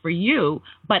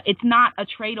 but it's not a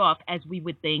trade-off as we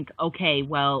would think, okay,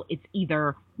 well, it's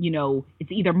either, you know,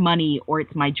 it's either money or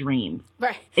it's my dreams.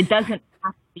 Right. It doesn't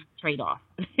have to be a trade-off.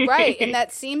 Right. And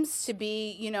that seems to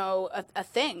be, you know, a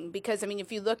thing, because, I mean,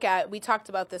 if you look at, we talked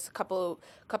about this a couple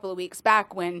of weeks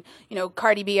back when, you know,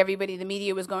 Cardi B, everybody, the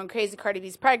media was going crazy. Cardi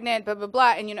B's pregnant, blah, blah,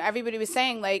 blah. And, you know, everybody was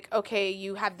saying like, okay,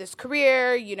 you have this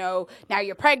career, you know, now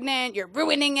you're pregnant, you're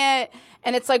ruining it.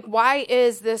 And it's like, why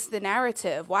is this the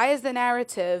narrative? Why is the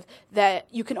narrative that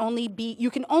you can only be,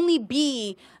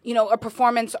 you know, a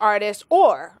performance artist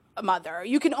or a mother?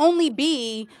 You can only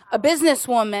be a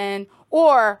businesswoman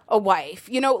or a wife,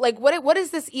 you know, like what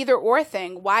is this either or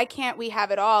thing? Why can't we have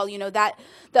it all? You know, that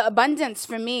the abundance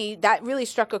for me, that really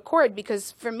struck a chord,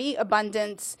 because for me,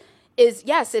 abundance is,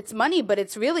 yes, it's money, but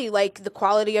it's really like the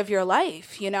quality of your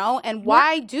life, you know? And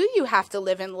why do you have to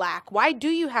live in lack? Why do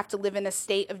you have to live in a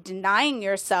state of denying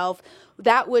yourself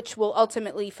that which will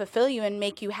ultimately fulfill you and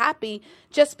make you happy,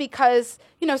 just because,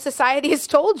 you know, society has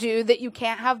told you that you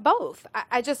can't have both?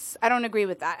 I don't agree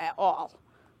with that at all.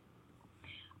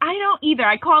 I don't either.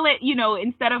 I call it, you know,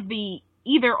 instead of the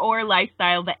either or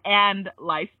lifestyle, the and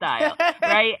lifestyle,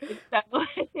 right?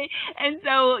 And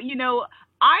so, you know,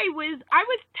 I was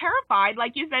terrified,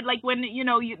 like you said, like when, you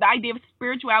know, the idea of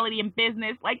spirituality and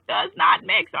business, like, does not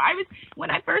mix. So when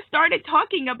I first started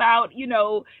talking about, you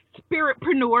know,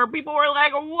 spiritpreneur, people were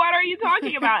like, what are you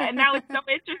talking about? And now it's so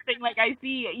interesting. Like, I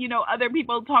see, you know, other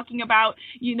people talking about,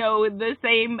 you know, the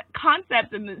same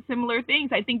concepts and the similar things.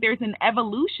 I think there's an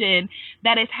evolution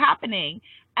that is happening.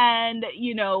 And,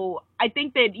 you know, I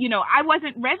think that, you know, I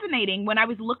wasn't resonating when I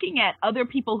was looking at other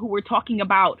people who were talking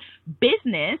about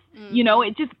business. You know,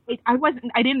 I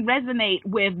didn't resonate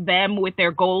with them, with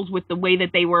their goals, with the way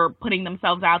that they were putting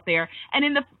themselves out there. And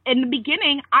in the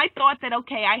beginning, I thought that,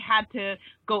 okay, I had to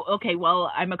go, okay, well,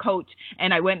 I'm a coach,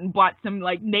 and I went and bought some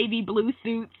like navy blue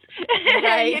suits,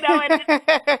 right. You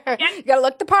know, you gotta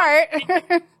look the part.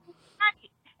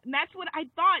 And that's what I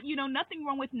thought, you know, nothing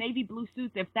wrong with navy blue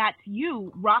suits. If that's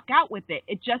you, rock out with it.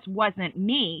 It just wasn't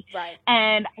me. Right.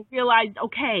 And I realized,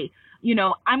 okay, you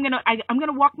know, I'm going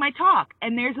to walk my talk.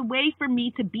 And there's a way for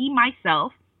me to be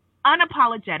myself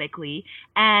unapologetically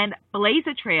and blaze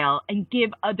a trail and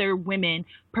give other women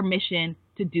permission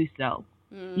to do so,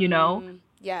 you know?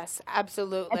 Yes,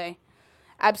 absolutely.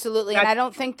 Absolutely. And I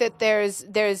don't think that there's,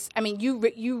 I mean,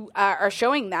 you are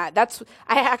showing that.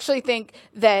 I actually think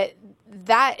that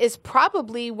is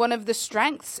probably one of the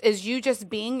strengths, is you just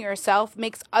being yourself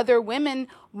makes other women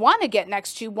want to get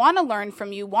next to you, want to learn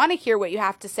from you, want to hear what you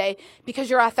have to say, because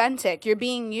you're authentic. You're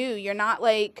being you. You're not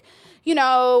like, you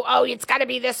know, oh, it's got to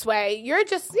be this way. You're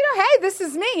just, you know, hey, this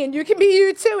is me, and you can be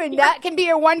you too. And that can be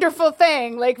a wonderful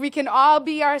thing. Like, we can all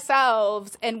be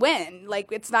ourselves and win.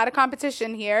 Like, it's not a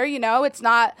competition here. You know, it's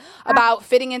not about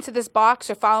fitting into this box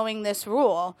or following this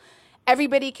rule.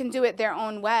 Everybody can do it their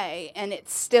own way, and it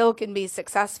still can be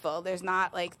successful. There's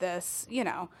not like this, you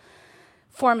know,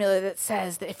 formula that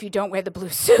says that if you don't wear the blue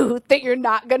suit, that you're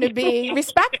not going to be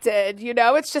respected. You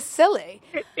know, it's just silly.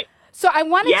 So I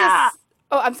want to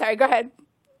oh, I'm sorry. Go ahead.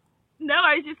 No,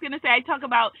 I was just going to say, I talk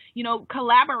about, you know,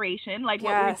 collaboration, like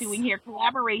what we're doing here,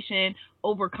 collaboration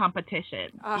over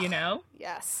competition, you know?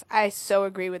 Yes, I so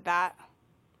agree with that.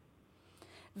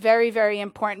 Very, very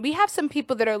important. We have some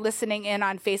people that are listening in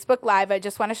on Facebook Live. I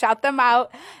just want to shout them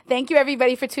out. Thank you,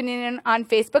 everybody, for tuning in on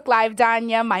Facebook Live.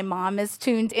 Danya, my mom, is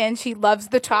tuned in. She loves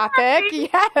the topic.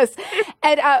 Yes.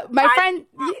 And my friend...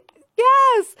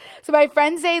 Yes. So my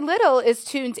friend Zay Little is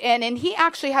tuned in, and he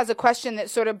actually has a question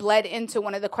that sort of bled into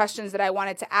one of the questions that I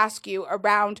wanted to ask you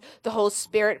around the whole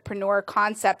spiritpreneur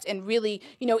concept, and really,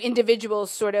 you know, individuals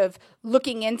sort of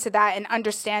looking into that and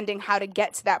understanding how to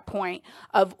get to that point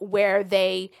of where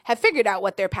they have figured out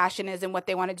what their passion is and what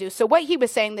they want to do. So what he was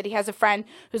saying, that he has a friend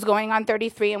who's going on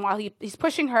 33, and while he's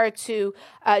pushing her to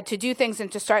do things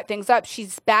and to start things up,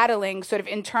 she's battling sort of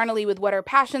internally with what her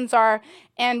passions are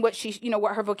and what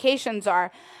what her vocation conversations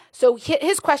are. So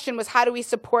his question was, how do we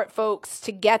support folks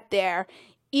to get there,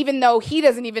 even though he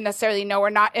doesn't even necessarily know or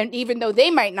not, and even though they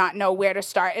might not know where to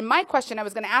start? And my question I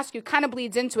was going to ask you kind of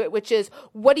bleeds into it, which is,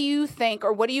 what do you think,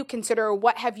 or what do you consider, or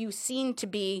what have you seen to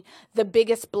be the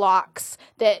biggest blocks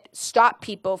that stop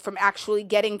people from actually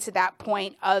getting to that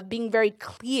point of being very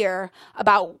clear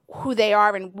about who they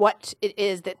are and what it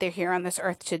is that they're here on this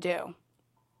earth to do?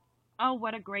 Oh,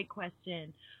 what a great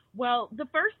question. Well, the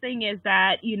first thing is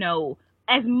that,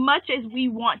 as much as we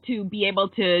want to be able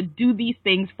to do these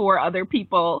things for other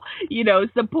people,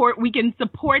 we can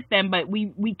support them, but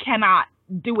we cannot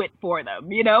do it for them.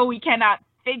 We cannot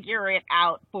figure it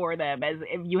out for them. As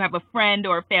if you have a friend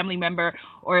or a family member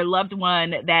or a loved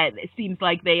one that seems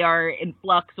like they are in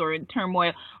flux or in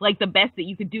turmoil, like the best that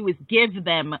you could do is give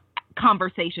them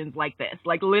conversations like this,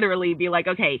 like literally be like,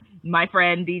 okay, my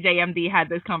friend DJ MD had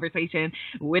this conversation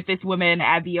with this woman,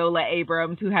 Abiola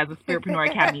Abrams, who has a Spiritpreneur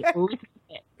Academy.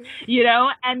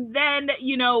 And then,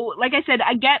 like I said,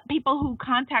 I get people who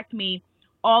contact me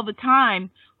all the time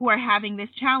who are having this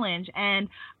challenge. And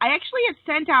I actually have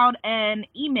sent out an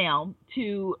email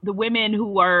to the women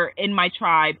who are in my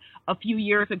tribe a few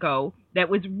years ago that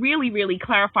was really, really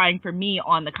clarifying for me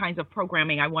on the kinds of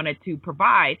programming I wanted to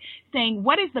provide, saying,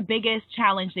 what is the biggest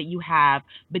challenge that you have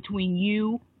between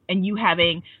you and you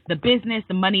having the business,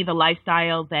 the money, the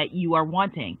lifestyle that you are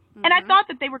wanting? Mm-hmm. And I thought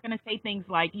that they were going to say things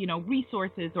like,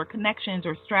 resources or connections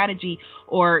or strategy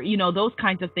or, those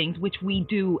kinds of things, which we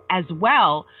do as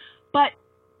well. But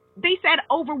they said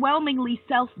overwhelmingly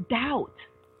self-doubt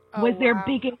was their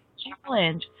biggest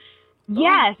challenge. Oh.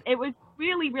 Yes, it was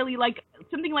really, really like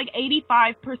something like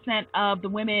 85% of the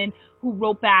women who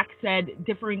wrote back said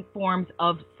differing forms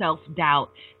of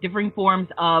self-doubt, differing forms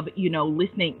of,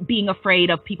 listening, being afraid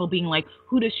of people being like,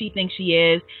 who does she think she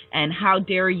is? And how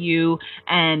dare you?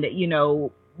 And,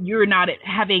 you're not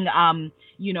having,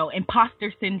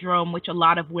 imposter syndrome, which a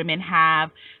lot of women have.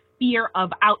 Fear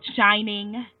of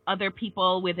outshining other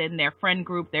people within their friend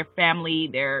group, their family,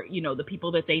 their, the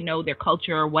people that they know, their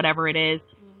culture, or whatever it is.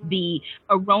 Mm-hmm. The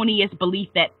erroneous belief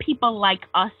that people like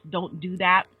us don't do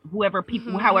that. However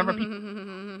people,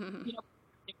 different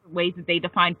ways that they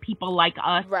define people like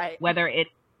us, right. Whether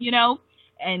it's,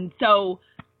 and so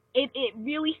it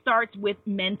really starts with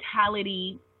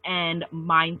mentality and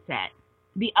mindset.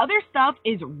 The other stuff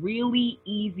is really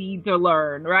easy to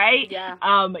learn, right? Yeah.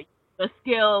 The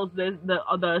skills,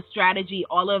 the strategy,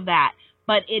 all of that.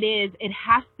 But it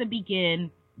has to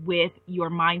begin with your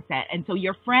mindset. And so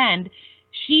your friend,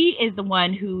 she is the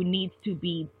one who needs to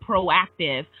be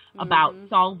proactive about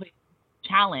solving the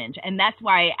challenge. And that's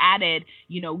why I added,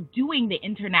 doing the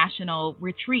international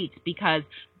retreats, because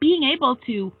being able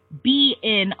to be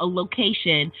in a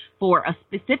location for a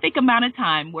specific amount of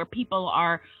time where people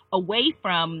are away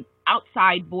from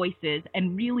outside voices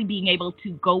and really being able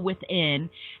to go within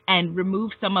and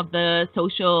remove some of the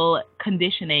social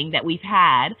conditioning that we've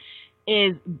had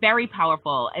is very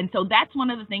powerful. And so that's one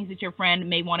of the things that your friend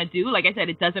may want to do. Like I said,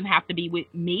 it doesn't have to be with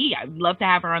me. I'd love to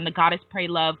have her on the Goddess Pray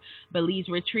Love Belize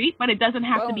retreat, but it doesn't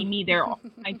have to be me. There are all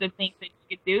kinds of things that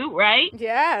you could do, right?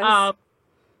 Yes.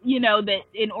 That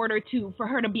in order for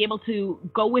her to be able to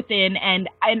go within, and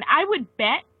I would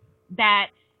bet that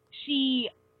she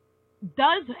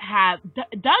does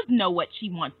know what she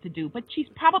wants to do, but she's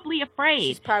probably afraid.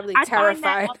 She's probably terrified.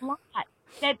 I find that a lot,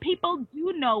 that people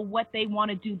do know what they want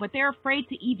to do, but they're afraid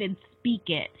to even speak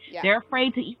it. Yeah. They're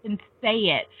afraid to even say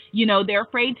it. They're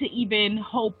afraid to even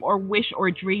hope or wish or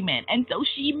dream it. And so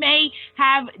she may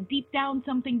have deep down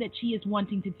something that she is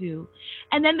wanting to do.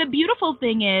 And then the beautiful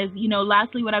thing is,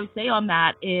 lastly, what I would say on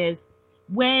that is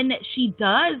when she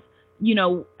does,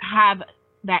 have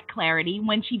that clarity,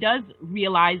 when she does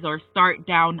realize or start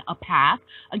down a path,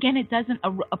 again,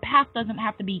 a path doesn't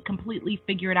have to be completely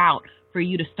figured out for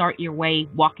you to start your way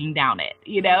walking down it,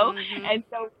 Mm-hmm. And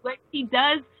so when she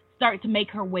does start to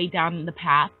make her way down the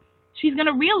path, she's going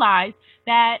to realize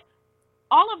that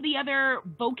all of the other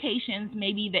vocations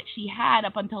maybe that she had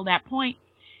up until that point,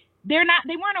 they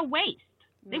weren't a waste.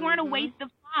 They weren't a waste of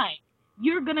time.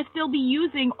 You're going to still be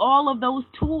using all of those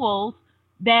tools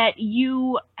that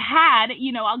you had.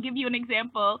 I'll give you an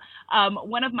example.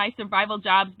 One of my survival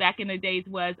jobs back in the days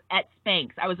was at Spanx.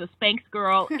 I was a Spanx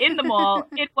girl in the mall,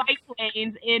 in White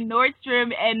Plains, in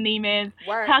Nordstrom and Neiman's,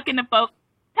 talking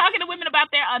to women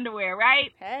about their underwear,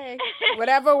 right? Hey,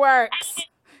 whatever works.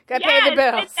 Gotta pay the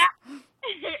bills.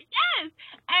 Yes.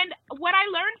 And what I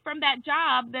learned from that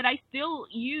job that I still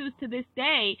use to this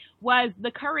day was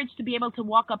the courage to be able to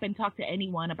walk up and talk to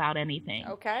anyone about anything.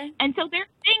 Okay. And so there's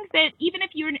things that even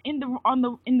if you're in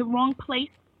the wrong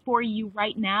place for you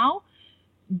right now,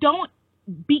 don't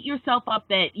beat yourself up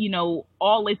that,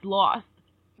 all is lost.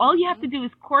 All you have to do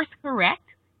is course correct.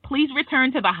 Please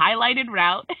return to the highlighted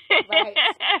route. Right.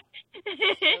 So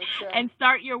true. And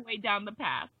start your way down the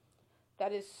path.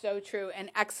 That is so true,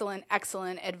 and excellent,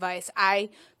 excellent advice. I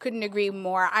couldn't agree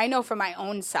more. I know for my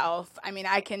own self, I mean,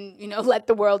 I can, let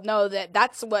the world know that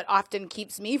that's what often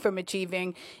keeps me from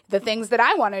achieving the things that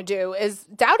I want to do, is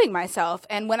doubting myself.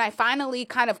 And when I finally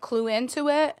kind of clue into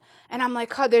it, and I'm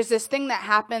like, oh, there's this thing that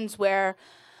happens where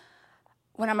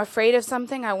when I'm afraid of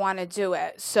something, I want to do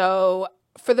it. So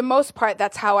for the most part,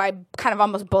 that's how I kind of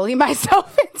almost bully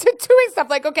myself into doing stuff.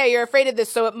 Like, okay, you're afraid of this,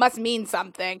 so it must mean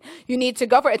something. You need to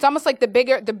go for it. It's almost like the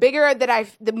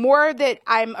more that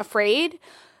I'm afraid,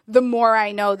 the more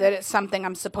I know that it's something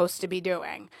I'm supposed to be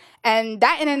doing. And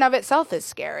that in and of itself is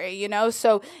scary,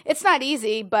 So it's not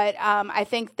easy, but I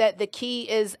think that the key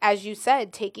is, as you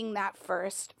said, taking that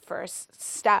first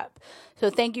step. So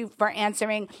thank you for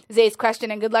answering Zay's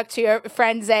question, and good luck to your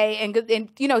friend Zay. And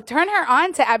turn her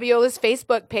on to Abiola's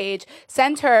Facebook page.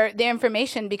 Send her the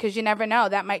information, because you never know,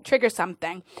 that might trigger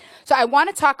something. So I want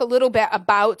to talk a little bit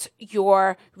about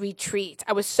your retreat.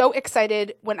 I was so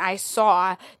excited when I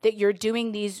saw that you're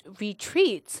doing these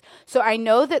retreats. So I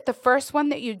know that the first one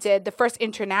that you did, the first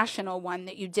international one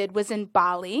that you did, was in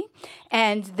Bali,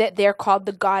 and that they're called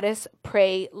the Goddess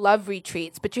Pray Love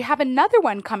Retreats. But you have another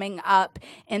one coming up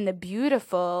in the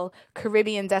beautiful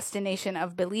Caribbean destination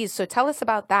of Belize. So tell us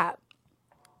about that.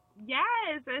 Yes.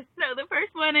 So the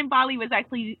first one in Bali was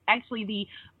actually the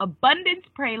Abundance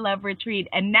Pray Love Retreat.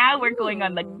 And now we're going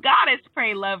on the Goddess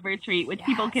Pray Love Retreat, which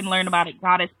people can learn about at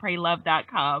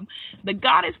goddesspraylove.com. The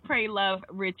Goddess Pray Love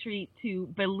Retreat to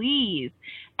Belize.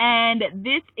 And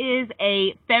this is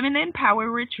a feminine power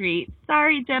retreat.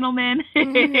 Sorry, gentlemen.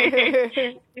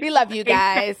 We love you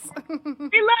guys. We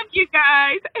love you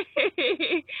guys.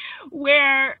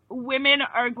 Where women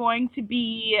are going to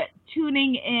be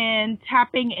tuning in,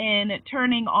 tapping in,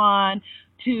 turning on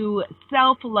to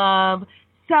self-love,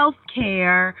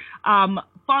 self-care,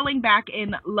 falling back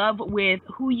in love with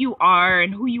who you are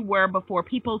and who you were before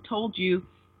people told you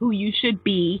who you should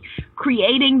be,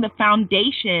 creating the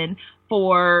foundation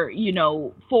for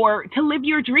to live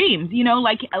your dreams,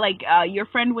 like your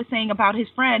friend was saying about his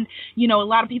friend. A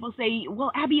lot of people say,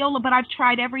 well, Abiola, but I've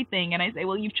tried everything. And I say,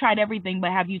 well, you've tried everything,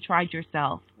 but have you tried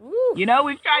yourself? Ooh, we've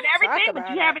tried everything, but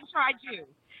you haven't tried you,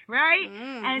 right?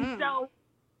 Mm-hmm. And so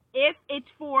if it's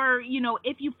for,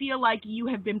 if you feel like you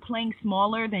have been playing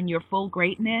smaller than your full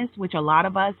greatness, which a lot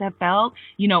of us have felt,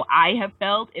 I have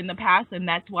felt in the past, and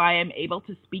that's why I'm able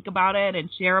to speak about it and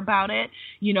share about it.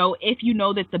 If you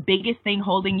know that the biggest thing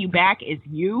holding you back is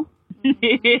you,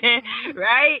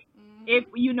 right? If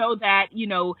you know that,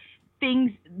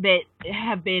 things that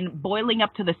have been boiling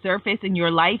up to the surface in your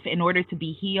life in order to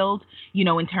be healed,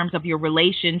 in terms of your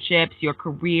relationships, your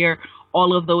career,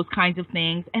 all of those kinds of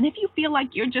things. And if you feel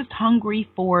like you're just hungry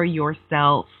for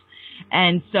yourself.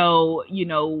 And so,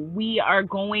 we are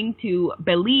going to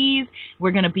Belize.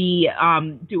 We're going to be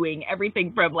doing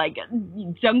everything from like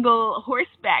jungle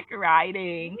horseback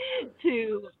riding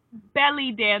to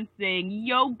belly dancing,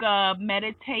 yoga,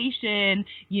 meditation,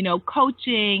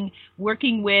 coaching,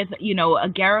 working with, a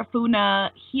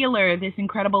Garifuna healer, this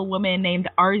incredible woman named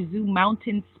Arzu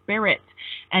Mountain Spirit,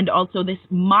 and also this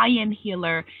Mayan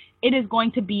healer. It is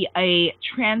going to be a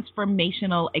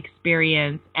transformational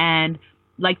experience. And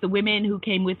like the women who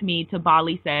came with me to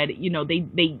Bali said,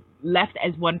 they left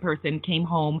as one person, came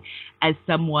home as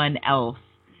someone else.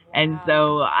 Wow. And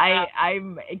so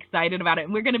I'm excited about it.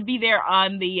 And we're going to be there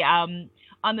on the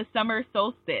summer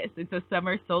solstice. It's a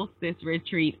summer solstice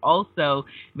retreat also,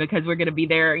 because we're going to be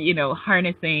there,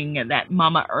 harnessing that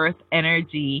Mama Earth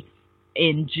energy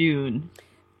in June.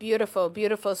 Beautiful,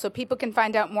 beautiful. So people can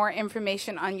find out more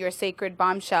information on your Sacred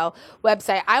Bombshell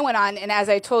website. I went on, and as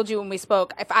I told you when we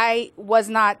spoke, if I was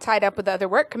not tied up with other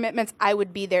work commitments, I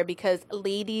would be there, because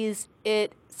ladies,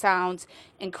 it sounds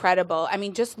incredible. I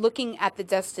mean, just looking at the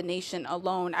destination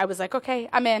alone, I was like, okay,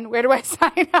 I'm in. Where do I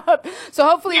sign up? So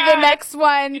hopefully the next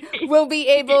one will be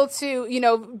able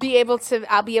to,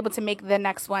 I'll be able to make the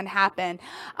next one happen.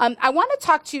 I want to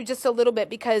talk to you just a little bit,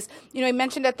 because, I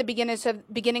mentioned at the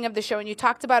beginning of the show, and you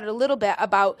talked about it a little bit,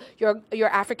 about your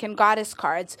African goddess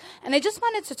cards. And I just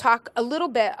wanted to talk a little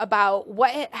bit about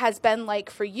what it has been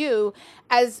like for you,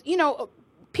 as,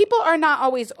 people are not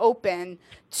always open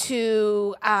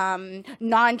to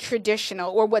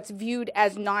non-traditional, or what's viewed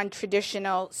as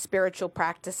non-traditional spiritual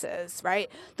practices,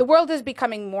 right? The world is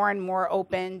becoming more and more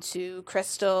open to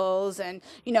crystals and,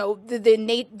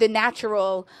 the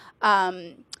natural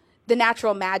the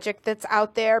natural magic that's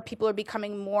out there. People are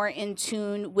becoming more in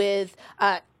tune with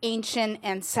ancient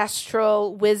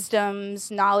ancestral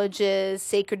wisdoms, knowledges,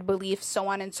 sacred beliefs, so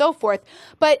on and so forth.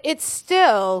 But it's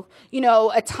still,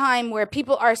 a time where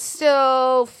people are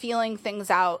still feeling things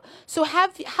out. So how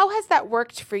has that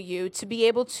worked for you to be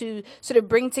able to sort of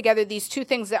bring together these two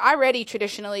things that already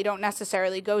traditionally don't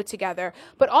necessarily go together,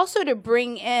 but also to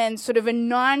bring in sort of a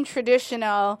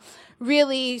non-traditional,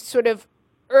 really sort of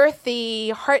earthy,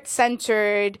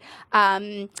 heart-centered,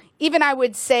 even I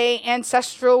would say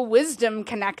ancestral wisdom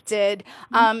connected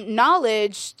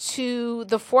knowledge to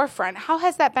the forefront? How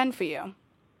has that been for you?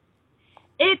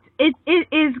 It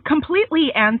is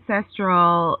completely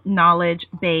ancestral knowledge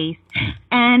based,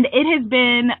 and it has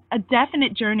been a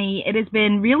definite journey. It has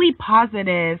been really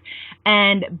positive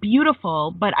and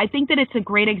beautiful, but I think that it's a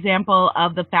great example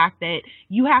of the fact that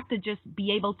you have to just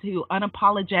be able to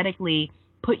unapologetically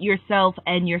put yourself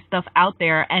and your stuff out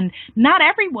there, and not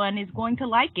everyone is going to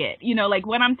like it. Like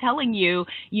when I'm telling you,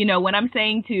 when I'm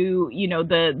saying to,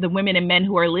 the women and men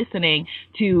who are listening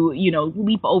to,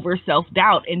 leap over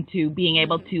self-doubt into being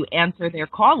able to answer their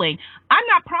calling, I'm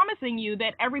not promising you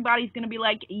that everybody's going to be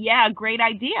like, yeah, great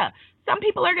idea. Some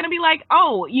people are going to be like,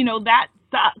 oh, that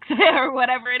sucks or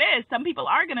whatever it is. Some people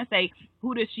are going to say,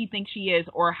 who does she think she is,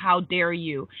 or how dare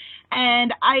you?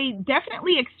 And I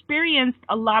definitely experienced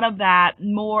a lot of that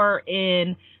more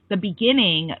in the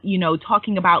beginning,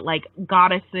 talking about like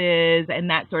goddesses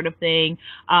and that sort of thing.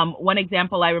 One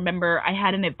example, I remember I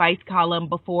had an advice column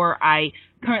before. I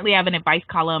currently have an advice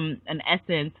column, an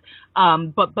Essence.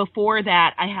 But before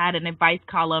that, I had an advice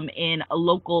column in a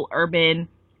local urban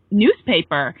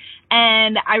newspaper.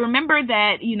 And I remember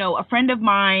that, a friend of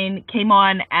mine came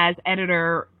on as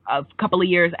editor a couple of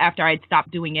years after I'd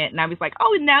stopped doing it. And I was like,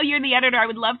 oh, now you're the editor. I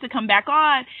would love to come back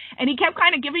on. And he kept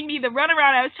kind of giving me the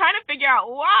runaround. I was trying to figure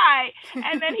out why.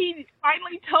 And then he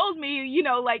finally told me,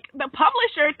 like, the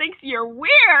publisher thinks you're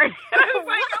weird. And I was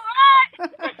like, what?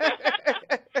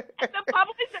 And the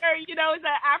publisher, is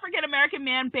an African-American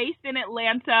man based in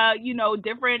Atlanta,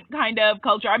 different kind of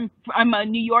culture. I'm a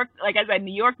New York, like I said,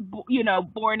 New York,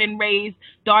 born and raised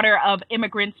daughter of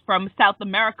immigrants from South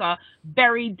America,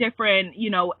 very different,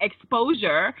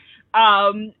 exposure.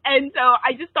 And so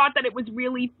I just thought that it was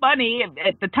really funny.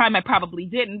 At the time, I probably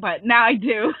didn't, but now I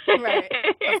do. Right.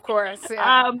 Of course.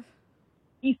 Yeah.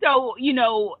 So,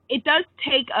 it does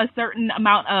take a certain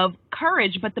amount of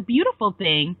courage, but the beautiful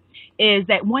thing is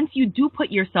that once you do put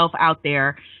yourself out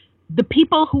there, the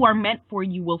people who are meant for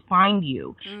you will find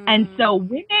you. And so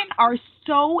women are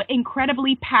so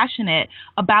incredibly passionate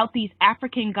about these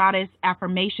African goddess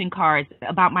affirmation cards,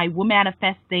 about my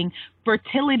Womanifesting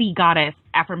fertility goddess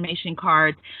affirmation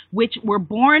cards, which were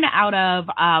born out of,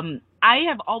 I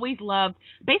have always loved,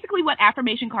 basically what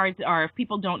affirmation cards are, if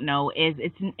people don't know, is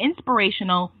it's an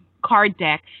inspirational card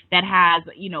deck that has,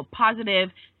 positive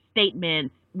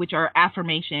statements, which are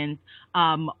affirmations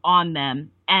on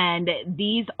them. And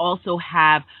these also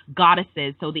have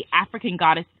goddesses. So the African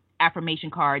goddess affirmation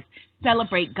cards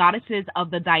celebrate goddesses of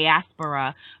the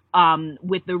diaspora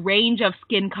with the range of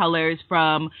skin colors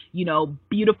from,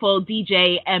 beautiful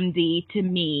DJ MD to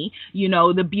me,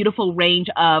 the beautiful range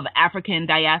of African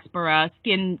diaspora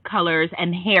skin colors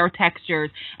and hair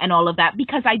textures and all of that,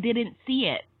 because I didn't see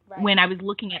it. Right. When I was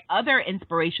looking at other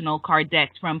inspirational card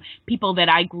decks from people that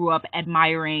I grew up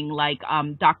admiring, like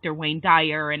Dr. Wayne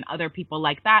Dyer and other people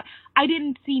like that, I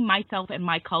didn't see myself and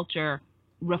my culture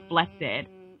reflected.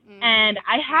 And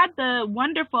I had the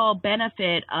wonderful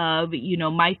benefit of,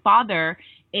 my father,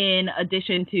 in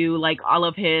addition to like all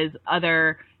of his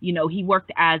other, he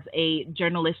worked as a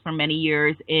journalist for many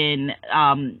years in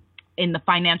the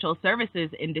financial services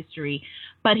industry,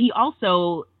 but he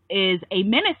also is a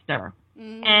minister.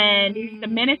 And he's the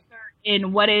minister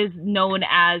in what is known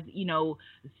as,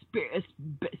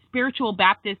 spiritual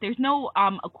Baptist. There's no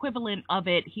equivalent of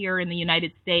it here in the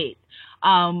United States,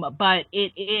 but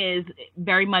it is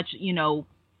very much,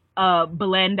 a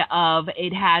blend of,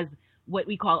 it has what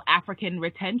we call African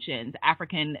retentions,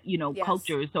 African, Yes.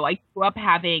 cultures. So I grew up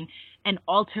having an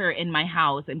altar in my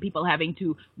house and people having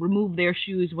to remove their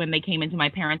shoes when they came into my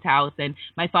parents' house. And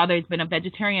my father has been a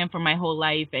vegetarian for my whole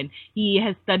life, and he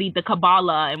has studied the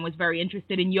Kabbalah and was very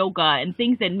interested in yoga and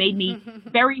things that made me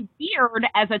very weird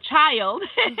as a child.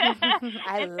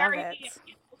 I love it.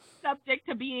 Subject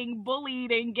to being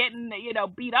bullied and getting,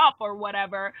 beat up or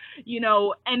whatever,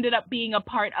 ended up being a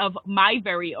part of my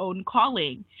very own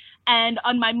calling. And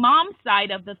on my mom's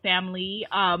side of the family,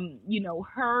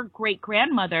 her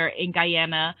great-grandmother in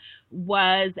Guyana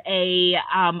was a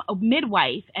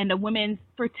midwife and a women's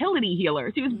fertility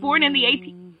healer. She was born in the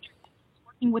 1800s,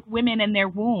 working with women in their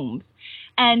wombs.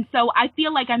 And so I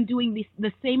feel like I'm doing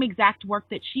the same exact work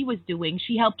that she was doing.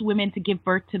 She helped women to give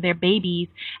birth to their babies,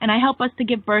 and I help us to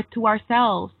give birth to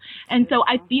ourselves. And so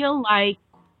I feel like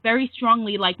very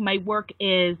strongly like my work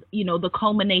is, the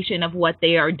culmination of what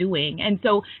they are doing. And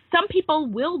so some people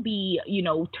will be,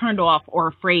 turned off or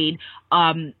afraid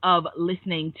of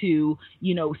listening to,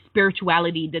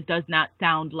 spirituality that does not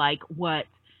sound like what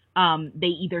they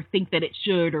either think that it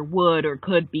should or would or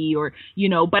could be, or,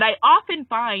 but I often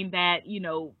find that,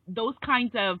 those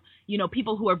kinds of,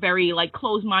 people who are very like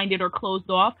closed-minded or closed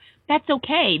off, that's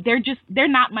okay. They're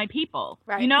not my people,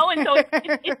 right. And so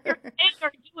if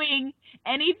you're doing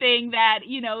anything that,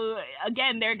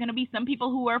 again, there are going to be some people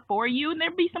who are for you and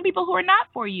there'll be some people who are not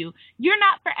for you. You're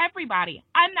not for everybody.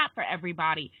 I'm not for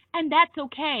everybody. And that's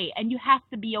okay. And you have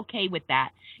to be okay with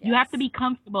that. Yes. You have to be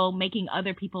comfortable making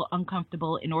other people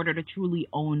uncomfortable in order to truly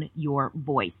own your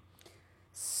voice.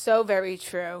 So very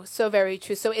true. So very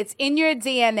true. So it's in your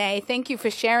DNA. Thank you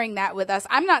for sharing that with us.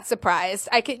 I'm not surprised.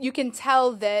 You can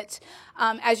tell that,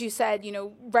 as you said,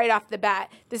 right off the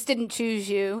bat, this didn't choose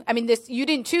you. I mean, you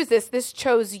didn't choose this. This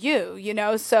chose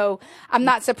you, So I'm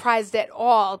not surprised at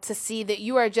all to see that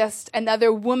you are just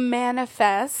another woman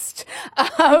manifest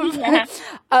of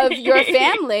your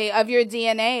family, of your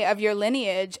DNA, of your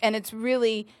lineage. And it's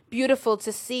really beautiful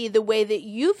to see the way that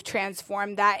you've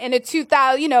transformed that in a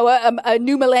 2000, a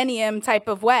new millennium type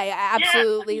of way. I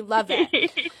absolutely love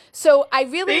it. So I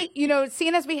really,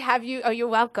 seeing as we have you, you're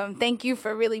welcome. Thank you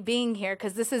for really being here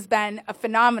because this has been a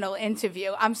phenomenal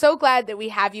interview. I'm so glad that we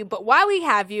have you. But while we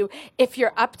have you, if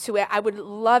you're up to it, I would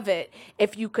love it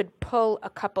if you could pull a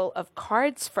couple of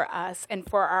cards for us and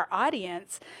for our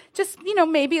audience. Just,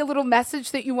 maybe a little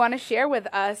message that you want to share with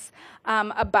us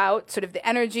about sort of the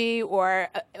energy or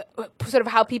sort of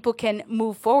how people can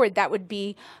move forward. That would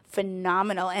be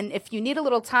phenomenal. And if you need a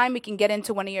little time, we can get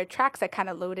into one of your tracks. I kind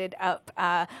of loaded up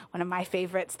one of my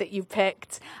favorites that you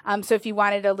picked. So if you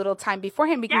wanted a little time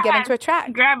beforehand, we can get into a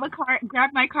track. Grab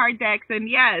my card decks, and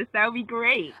yes, that would be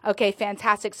great. Okay,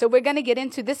 fantastic. So we're going to get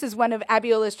into, this is one of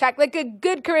Abiola's tracks. Like a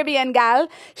good Caribbean gal,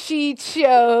 she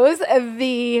chose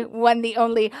the one, the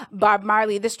only Bob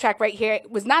Marley. This track right here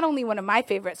was not only one of my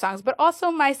favorite songs, but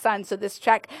also my son. So this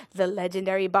track, the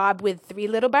legendary Bob with Three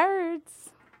Little Birds.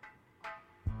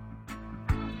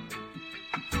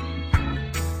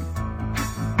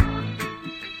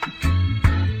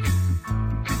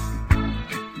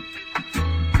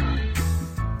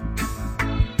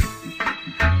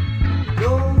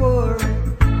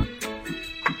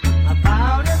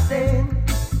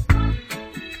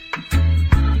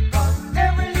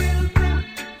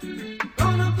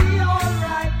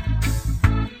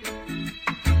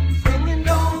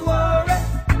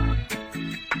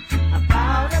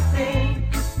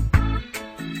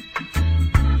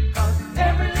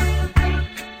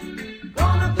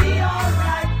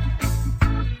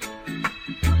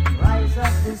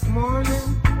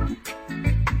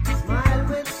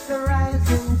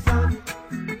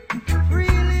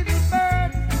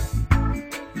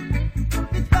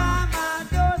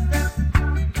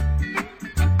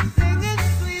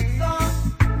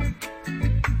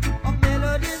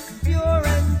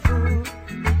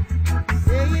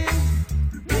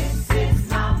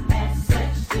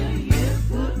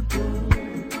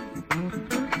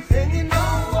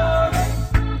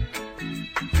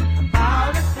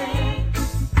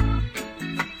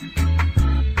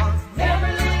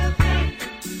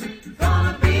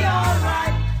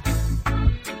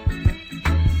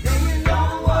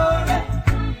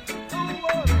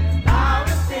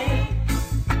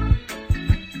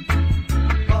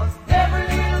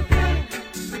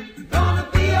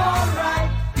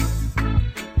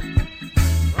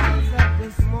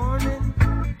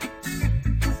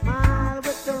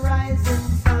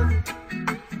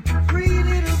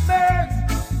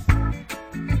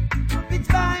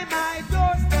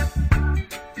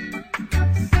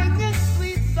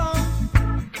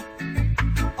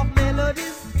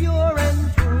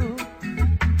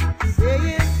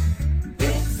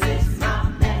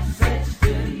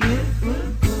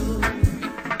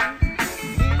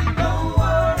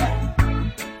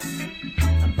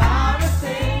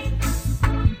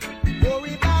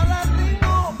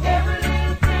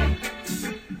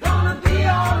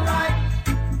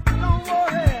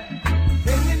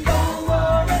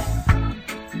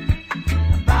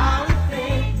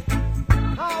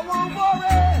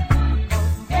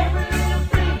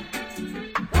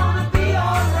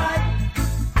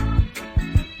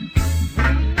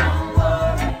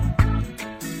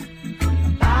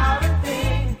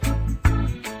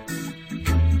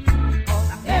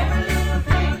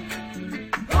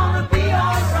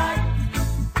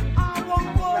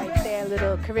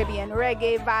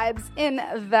 Friday vibes in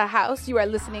the house. You are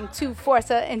listening to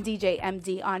Forsa and DJ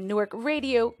MD on Newark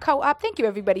Radio Co-op. Thank you,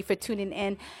 everybody, for tuning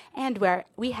in. And where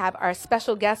we have our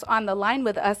special guest on the line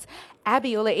with us,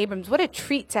 Abiola Abrams. What a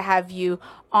treat to have you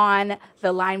on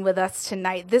the line with us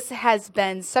tonight. This has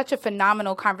been such a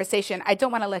phenomenal conversation. I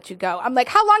don't want to let you go. I'm like,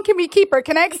 how long can we keep her?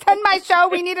 Can I extend my show?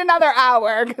 We need another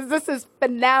hour because this is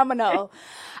phenomenal.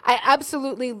 I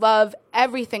absolutely love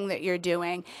everything that you're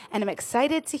doing, and I'm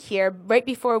excited to hear, right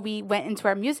before we went into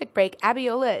our music break,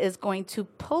 Abiola is going to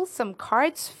pull some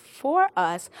cards for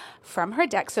us from her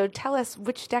deck. So tell us,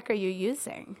 which deck are you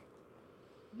using?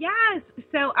 Yes,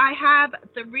 so I have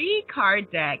 3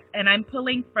 card decks, and I'm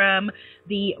pulling from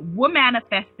the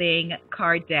Womanifesting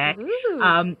card deck.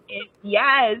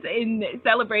 Yes, in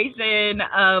celebration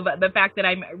of the fact that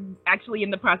I'm actually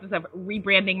in the process of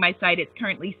rebranding my site. It's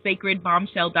currently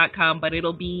sacredbombshell.com, but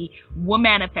it'll be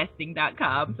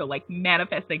womanifesting.com. So like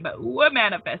manifesting, but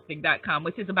womanifesting.com,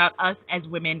 which is about us as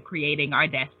women creating our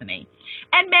destiny.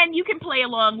 And men, you can play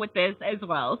along with this as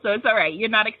well. So it's all right. You're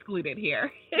not excluded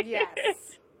here. Yes.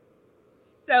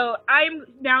 So I'm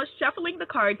now shuffling the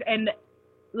cards, and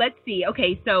let's see.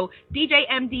 Okay, so DJ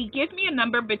MD, give me a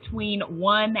number between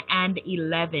 1 and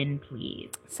 11, please.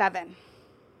 7.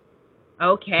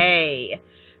 Okay.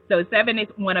 So 7 is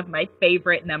one of my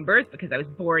favorite numbers because I was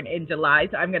born in July,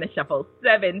 so I'm going to shuffle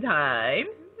 7 times.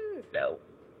 So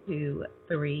 2,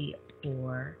 3,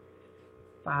 4,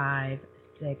 5,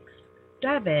 6,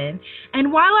 7.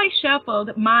 And while I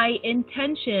shuffled, my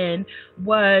intention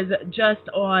was just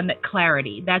on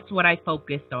clarity. That's what I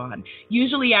focused on.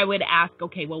 Usually I would ask,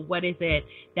 okay, well, what is it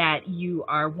that you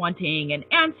are wanting an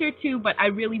answer to? But I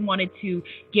really wanted to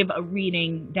give a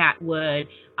reading that would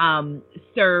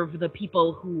serve the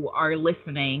people who are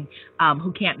listening,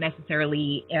 who can't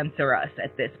necessarily answer us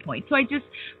at this point. So I just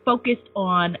focused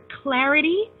on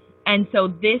clarity. And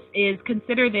so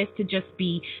consider this to just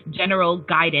be general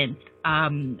guidance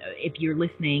if you're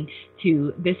listening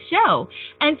to this show.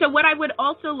 And so what I would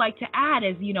also like to add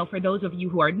is, for those of you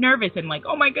who are nervous and like,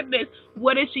 oh my goodness,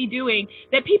 what is she doing?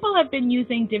 That people have been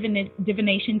using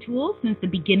divination tools since the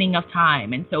beginning of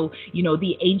time. And so,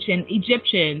 the ancient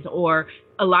Egyptians, or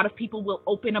a lot of people will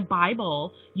open a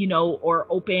Bible, or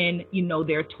open,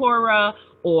 their Torah,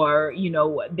 or,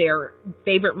 their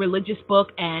favorite religious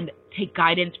book and take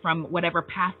guidance from whatever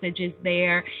passage is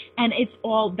there. And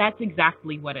that's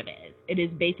exactly what it is. It is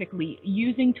basically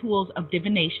using tools of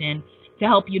divination to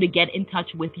help you to get in touch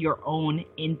with your own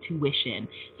intuition.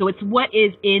 So it's what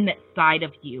is inside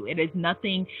of you. It is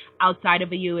nothing outside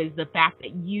of you. It is the fact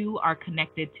that you are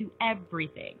connected to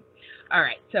everything. All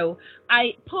right. So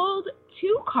I pulled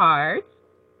 2 cards.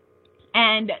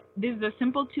 And this is a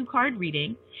simple 2-card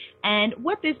reading. And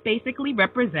what this basically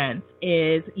represents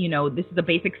is, this is a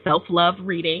basic self-love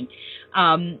reading.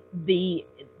 The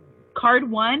card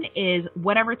 1 is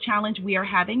whatever challenge we are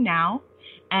having now.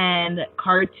 And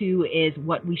card 2 is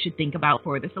what we should think about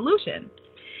for the solution.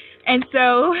 And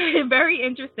so very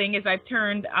interesting is I've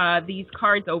turned these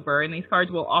cards over, and these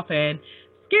cards will often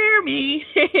scare me.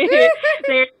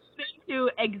 They're to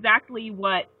exactly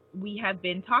what we have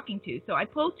been talking to. So I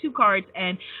pulled 2 cards,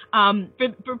 and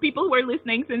for people who are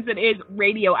listening, since it is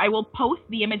radio, I will post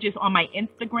the images on my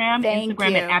Instagram. Thank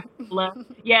you. At Abiola.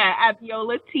 Yeah,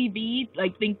 Abiola TV,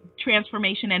 like think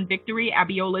Transformation and Victory,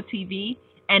 Abiola TV,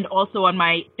 and also on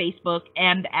my Facebook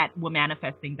and at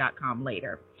womanifesting.com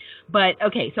later. But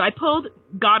okay, so I pulled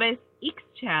Goddess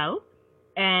Ixchel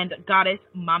and Goddess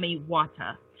Mami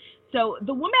Wata. So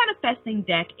the Womanifesting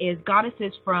deck is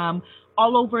goddesses from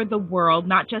all over the world,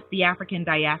 not just the African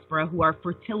diaspora, who are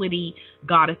fertility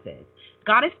goddesses.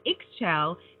 Goddess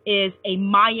Ixchel is a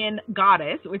Mayan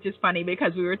goddess, which is funny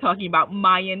because we were talking about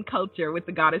Mayan culture with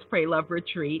the Goddess Pray Love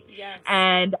Retreat. Yes.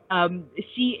 And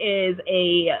she is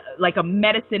a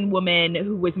medicine woman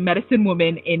who was medicine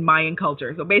woman in Mayan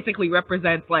culture. So basically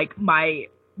represents like my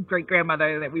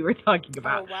great-grandmother that we were talking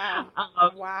about. Oh,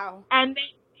 wow. Wow. And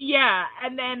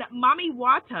then Mami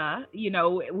Wata,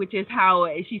 which is how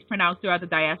she's pronounced throughout the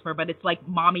diaspora, but it's like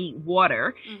Mommy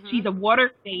Water. Mm-hmm. She's a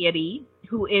water deity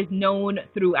who is known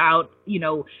throughout,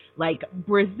 like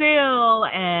Brazil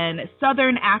and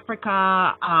Southern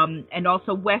Africa, and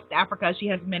also West Africa. She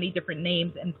has many different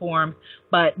names and forms,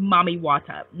 but Mami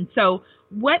Wata. And so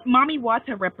what Mami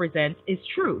Wata represents is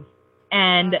truth.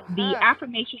 And the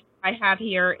affirmation I have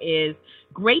here is,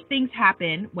 great things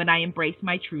happen when I embrace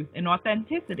my truth and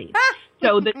authenticity.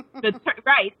 So the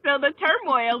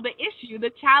turmoil, the issue,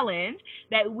 the challenge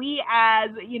that we as,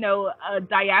 a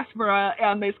diaspora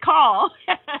on this call,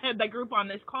 the group on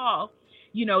this call,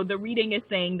 the reading is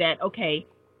saying that, okay,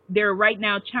 there are right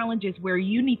now challenges where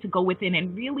you need to go within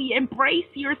and really embrace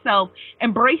yourself,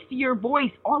 embrace your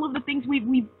voice, all of the things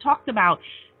we've talked about,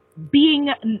 being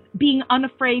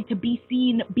unafraid to be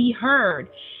seen, be heard.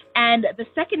 And the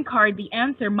second card, the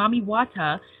answer, Mami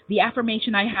Wata, the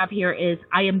affirmation I have here is,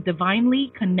 I am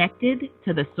divinely connected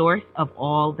to the source of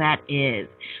all that is.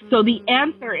 So the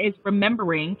answer is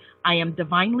remembering I am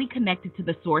divinely connected to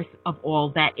the source of all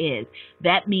that is.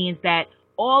 That means that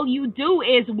all you do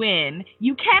is win.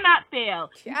 You cannot fail.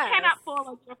 Yes. You cannot fall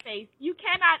on your face. You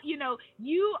cannot,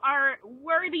 you are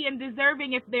worthy and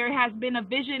deserving. If there has been a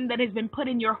vision that has been put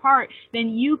in your heart, then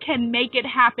you can make it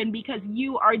happen because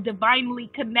you are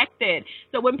divinely connected.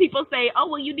 So when people say, oh,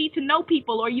 well, you need to know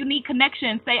people or you need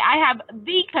connection, say, I have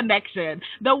the connection,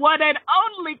 the one and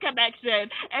only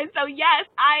connection. And so, yes,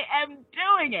 I am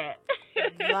doing it.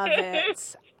 Love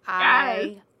it.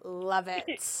 I love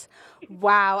it.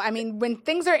 Wow. I mean, when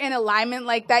things are in alignment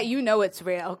like that, you know it's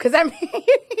real. Because, I mean,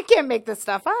 you can't make this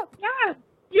stuff up. Yeah.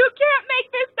 You can't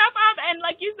make this stuff up. And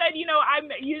like you said, I'm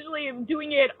usually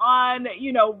doing it on,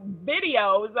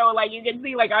 video. So, like, you can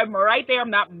see, like, I'm right there.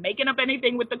 I'm not making up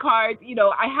anything with the cards.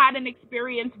 I had an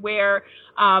experience where,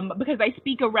 because I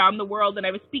speak around the world, and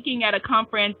I was speaking at a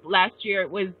conference last year.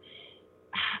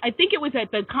 I think it was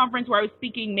at the conference where I was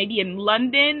speaking, maybe in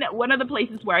London, one of the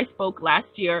places where I spoke last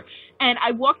year. And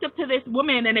I walked up to this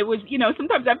woman, and it was,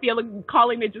 sometimes I feel like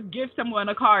calling to just give someone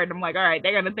a card. I'm like, all right,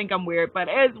 they're going to think I'm weird, but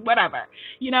it's whatever,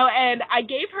 and I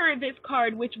gave her this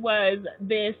card, which was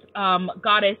this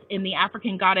goddess in the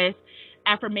African goddess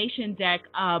affirmation deck,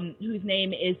 whose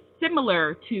name is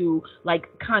similar to like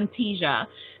Khantija.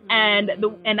 And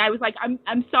I was like, I'm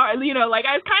sorry, I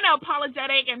was kind of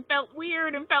apologetic and felt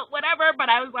weird and felt whatever, but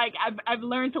I was like, I've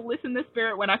learned to listen to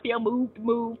spirit when I feel moved.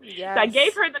 Yes. So I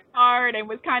gave her the card and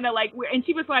was kind of like, and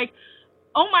she was like,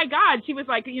 oh my God. She was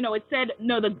like, it said,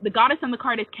 no, the goddess on the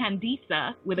card is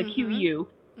Candice with a QU.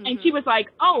 And she was like,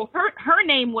 oh, her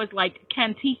name was like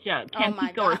Cantica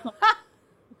or something.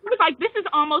 She was like, this is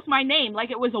almost my name. Like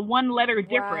it was a one-letter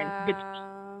difference between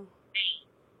names.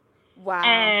 Wow.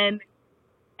 And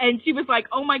she was like,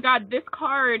 oh my God, this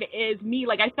card is me.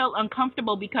 Like I felt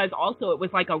uncomfortable because also it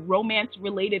was like a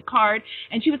romance-related card.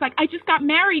 And she was like, I just got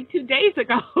married 2 days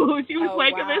ago. She was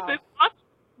this is awesome.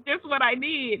 Just what I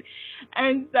need.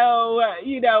 And so,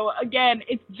 again,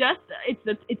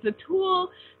 it's a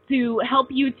tool to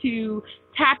help you to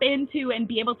tap into and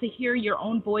be able to hear your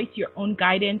own voice, your own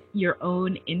guidance, your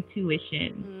own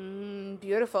intuition.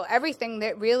 Beautiful. Everything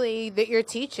that you're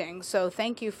teaching. So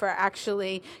thank you for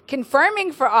actually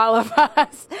confirming for all of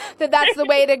us that that's the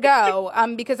way to go.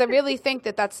 Because I really think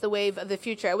that that's the wave of the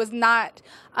future. I was not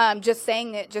just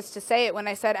saying it just to say it when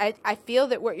I said I feel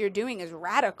that what you're doing is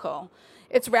radical.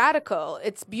 It's radical.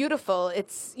 It's beautiful.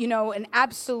 It's, an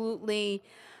absolutely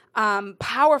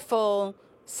powerful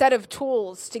set of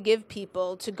tools to give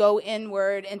people to go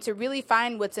inward and to really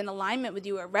find what's in alignment with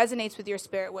you, what resonates with your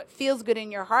spirit, what feels good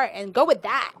in your heart, and go with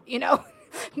that,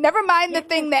 Never mind the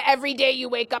thing that every day you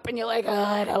wake up and you're like, oh,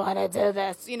 I don't want to do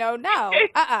this. No,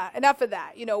 enough of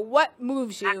that. What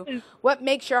moves you? What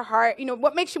makes your heart,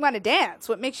 what makes you want to dance?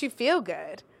 What makes you feel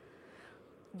good?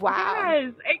 Wow.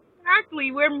 Yes,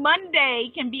 exactly. Where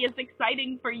Monday can be as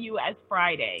exciting for you as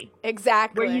Friday.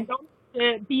 Exactly. Where you don't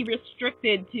to be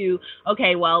restricted to,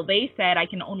 okay, well, they said I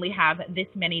can only have this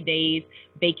many days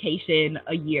vacation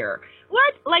a year.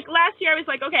 What? Like last year, I was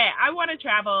like, okay, I want to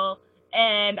travel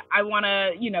and I want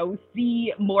to,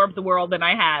 see more of the world than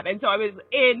I have. And so I was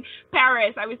in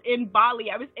Paris, I was in Bali,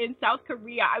 I was in South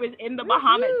Korea, I was in the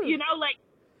Bahamas,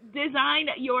 design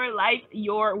your life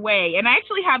your way. And I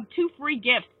actually have 2 free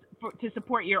gifts to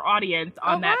support your audience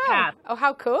on that path. Oh,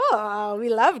 how cool. We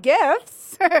love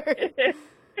gifts.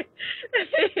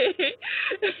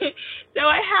 So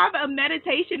I have a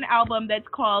meditation album that's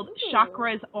called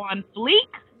Chakras on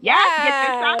Fleek.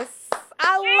 Yes.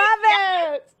 I love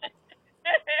it.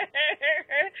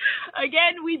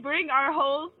 Again, we bring our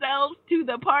whole selves to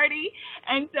the party.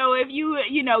 And so if you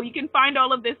can find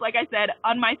all of this, like I said,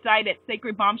 on my site at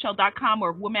sacredbombshell.com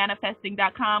or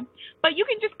womanifesting.com. But you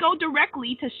can just go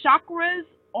directly to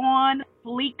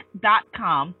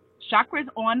chakrasonfleek.com. Chakras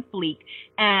on Fleek,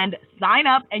 and sign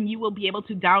up, and you will be able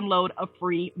to download a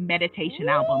free meditation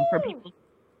album for people who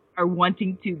are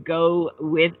wanting to go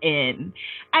within.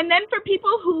 And then for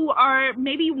people who are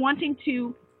maybe wanting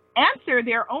to answer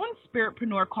their own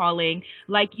spiritpreneur calling,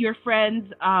 like your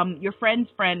friend's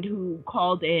friend who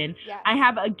called in, yes. I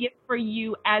have a gift for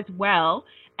you as well.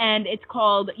 And it's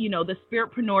called, the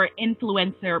Spiritpreneur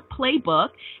Influencer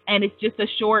Playbook. And it's just a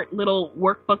short little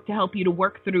workbook to help you to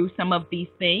work through some of these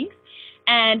things.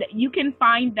 And you can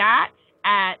find that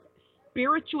at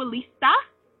spiritualista,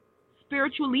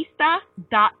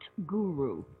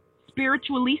 spiritualista.guru.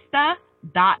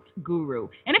 Spiritualista.guru.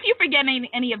 And if you forget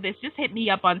any of this, just hit me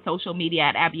up on social media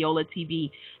at Abiola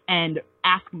TV and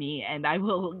ask me, and I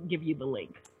will give you the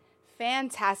link.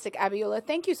 Fantastic, Abiola.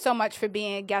 Thank you so much for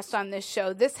being a guest on this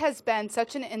show. This has been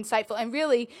such an insightful, and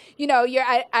really,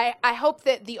 I hope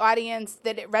that the audience,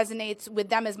 that it resonates with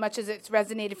them as much as it's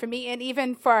resonated for me, and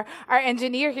even for our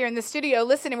engineer here in the studio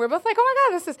listening. We're both like, oh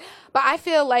my God, but I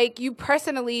feel like you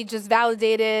personally just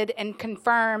validated and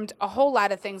confirmed a whole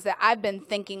lot of things that I've been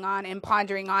thinking on and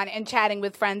pondering on and chatting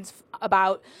with friends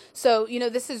about. So,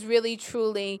 this is really,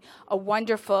 truly a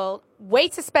wonderful way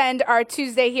to spend our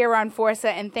Tuesday here on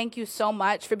Forsa, and thank you so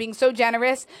much for being so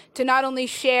generous to not only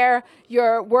share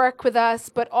your work with us,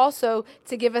 but also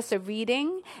to give us a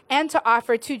reading and to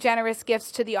offer 2 generous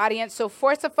gifts to the audience. So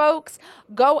Forsa folks,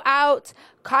 go out,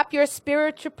 cop your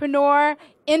Spiritualpreneur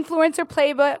Influencer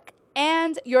Playbook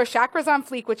and your Chakras on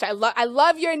Fleek, which I love. I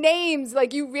love your names.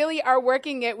 Like, you really are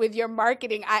working it with your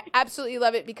marketing. I absolutely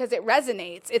love it because it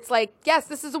resonates. It's like, yes,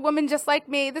 this is a woman just like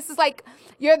me. This is like,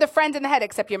 you're the friend in the head,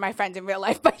 except you're my friend in real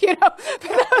life. But, for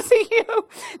those of you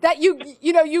that you're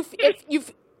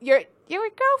a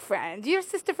girlfriend, you're a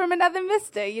sister from another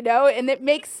mister, and it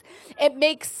makes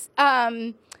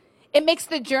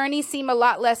the journey seem a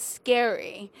lot less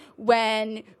scary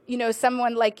when,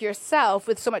 someone like yourself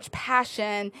with so much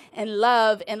passion and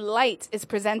love and light is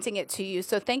presenting it to you.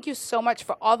 So thank you so much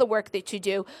for all the work that you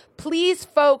do. Please,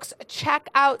 folks, check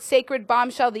out Sacred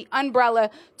Bombshell, the umbrella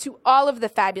to all of the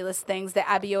fabulous things that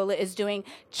Abiola is doing.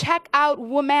 Check out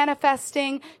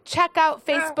Womanifesting. Check out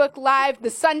Facebook Live. The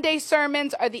Sunday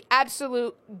sermons are the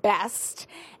absolute best.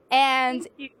 And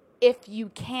if you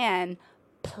can,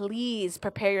 please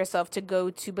prepare yourself to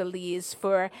go to Belize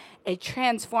for a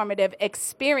transformative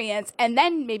experience. And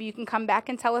then maybe you can come back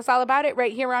and tell us all about it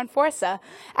right here on Forsa.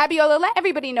 Abiola, let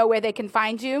everybody know where they can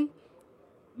find you.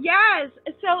 Yes.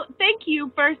 So thank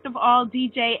you, first of all,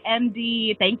 DJ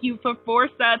MD. Thank you for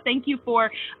Forsa. Thank you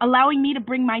for allowing me to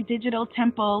bring my digital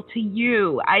temple to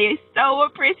you. I so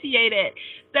appreciate it.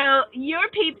 So your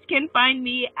peeps can find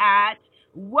me at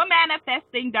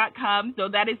womanifesting.com. So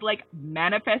that is like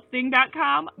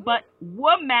manifesting.com, but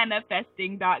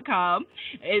womanifesting.com.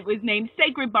 It was named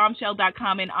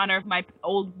sacredbombshell.com in honor of my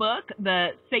old book,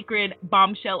 the Sacred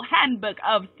Bombshell Handbook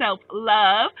of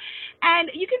Self-Love. And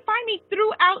you can find me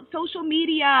throughout social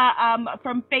media,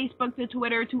 from Facebook to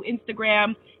Twitter to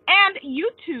Instagram and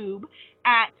YouTube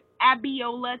at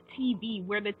Abiola TV,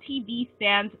 where the TV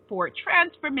stands for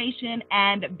transformation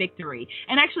and victory.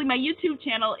 And actually, my YouTube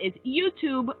channel is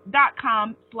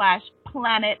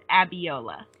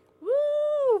youtube.com/PlanetAbiola.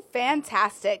 Woo!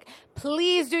 Fantastic.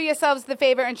 Please do yourselves the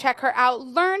favor and check her out.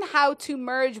 Learn how to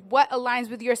merge what aligns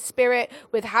with your spirit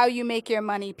with how you make your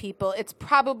money, people. It's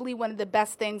probably one of the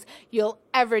best things you'll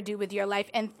ever do with your life.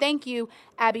 And thank you,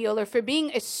 Abiola, for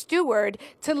being a steward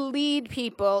to lead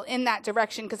people in that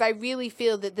direction, because I really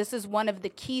feel that this is one of the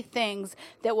key things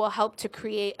that will help to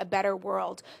create a better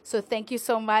world. So thank you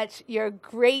so much. You're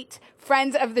great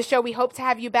friends of the show. We hope to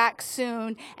have you back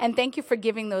soon. And thank you for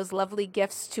giving those lovely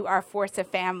gifts to our Forsa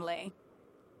family.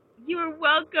 You're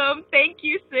welcome. Thank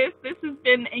you, sis. This has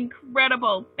been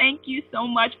incredible. Thank you so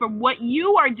much for what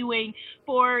you are doing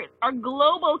for our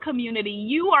global community.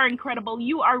 You are incredible.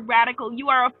 You are radical. You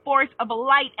are a force of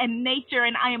light and nature,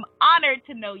 and I am honored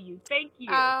to know you. Thank you.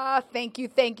 Thank you.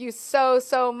 Thank you so,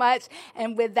 so much.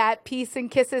 And with that, peace and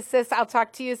kisses, sis. I'll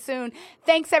talk to you soon.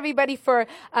 Thanks, everybody, for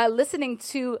listening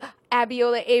to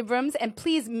Abiola Abrams, and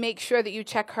please make sure that you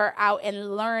check her out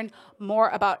and learn more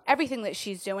about everything that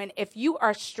she's doing. If you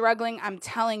are struggling, I'm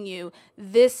telling you,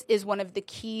 this is one of the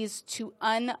keys to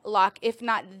unlock, if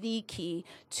not the key,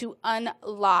 to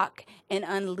unlock and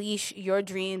unleash your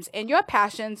dreams and your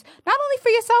passions, not only for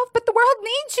yourself, but the world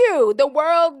needs you. The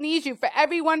world needs you. For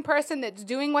every one person that's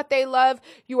doing what they love,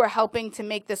 you are helping to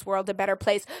make this world a better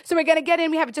place. So we're going to get in.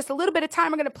 We have just a little bit of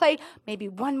time. We're going to play maybe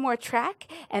one more track,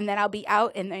 and then I'll be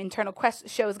out, and the Internal Quest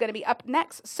show is going to be up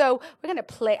next. So we're going to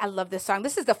play. I love this song.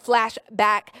 This is the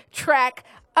flashback track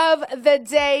of the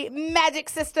day. Magic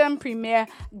System Premier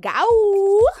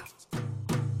Go.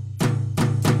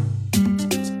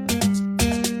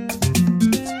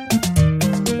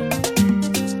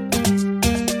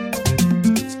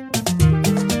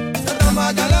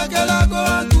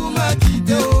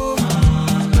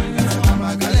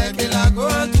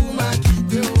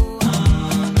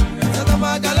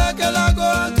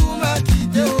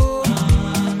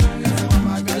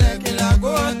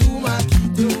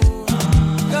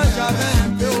 J'avais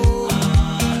un peu haut,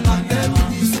 la tête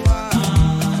du soir,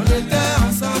 on était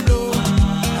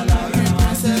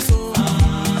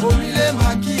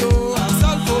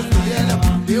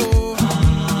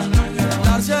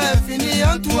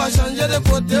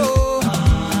côté, oh.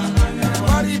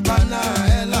 Maribana,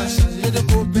 elle a changé de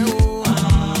copain, oh.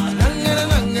 Nangere,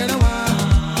 nangere, wa.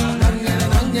 Nangere,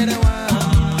 nangere, wa.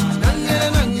 Nangere,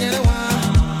 nangere, wa.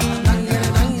 Nangere,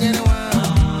 nangere, wa.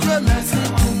 Dieu merci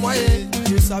pour moi, et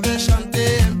je savais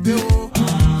chanter un peu, oh.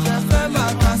 J'ai fait ma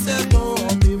cassette, oh.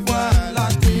 On me voit à la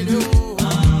télé, oh.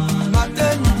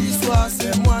 Matin, midi, soir,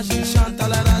 c'est moi, je chante à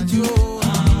la radio.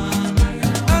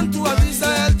 Un tour à Bissau,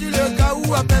 tu le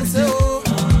caou à percer, oh.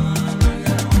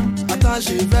 Attends,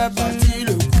 je vais partir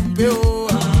le couper, oh.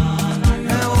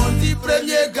 Mais on dit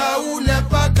premier gaou n'est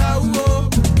pas gaou, oh.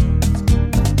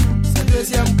 C'est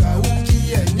deuxième gaou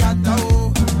qui est nyata,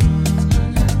 oh.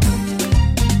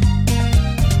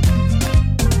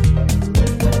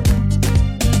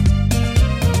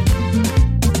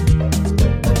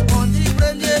 On dit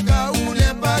premier gaou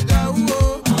n'est pas gaou,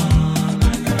 oh.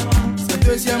 C'est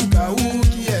deuxième gaou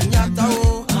qui est nyata,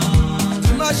 oh.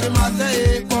 Dimanche matin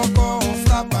et coco, on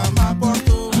frappe à ma porte,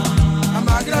 oh. À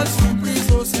ma grande surprise,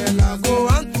 oh, c'est la go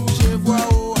en tout, je vois,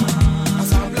 oh.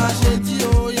 Ensemble, j'ai dit,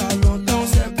 oh, y'a longtemps,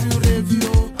 c'est plus revu,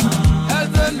 oh. Elle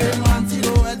veut me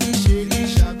mentir, oh, elle dit, chérie,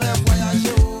 j'avais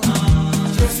voyagé, oh.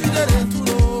 Je suis de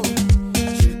retour, oh.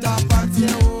 Je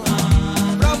t'appartiens, oh.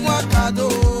 Prends-moi cadeau,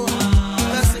 oh.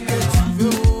 Fais ce que tu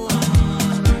veux, oh.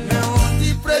 Mais on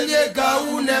dit, premier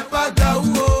gaou n'est pas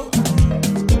gaou, oh.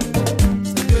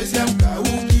 C'est deuxième gaou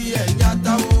qui est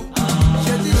nyata, oh.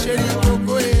 J'ai dit, chérie,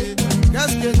 coco, eh,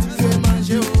 qu'est-ce que tu veux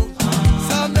manger, oh.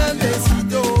 Sans même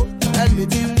hésiter, oh. Elle me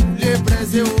dit, poulet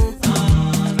braisé, oh.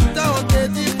 Quand on te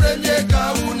dit, premier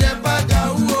gaou n'est pas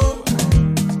gaou, oh.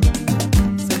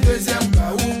 C'est deuxième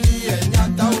gaou qui est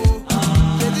nyata, oh.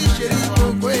 J'ai dit, chérie,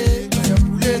 coco, eh, c'est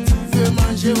poulet tu veux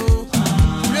manger, oh.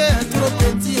 Poulet est trop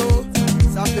petit, oh.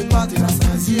 Ça peut pas te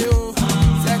rassasier, oh.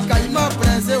 C'est caïman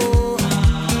braisé, oh.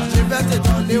 Je vais te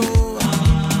donner, oh.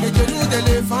 Les genoux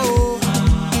d'éléphant, oh.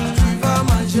 Tu vas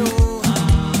manger, oh.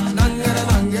 Nangere,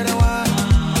 nangere, wa.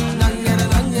 Nangere,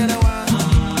 nangere, wa.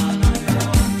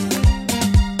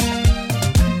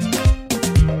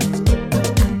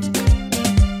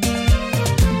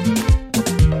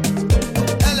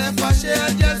 Elle est fâchée,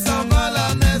 elle dit, elle s'en va à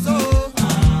la maison, oh.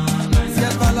 Si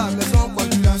elle va à la maison,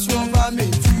 population va me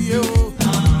tuer, oh.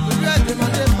 Je lui ai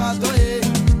demandé pardon, et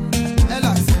elle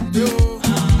a accepté, oh.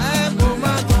 À un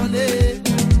moment donné,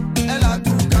 elle a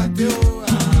tout gâté, oh.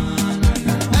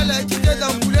 Elle est quittée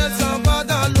dans le poulet, elle s'en va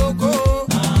dans le loco.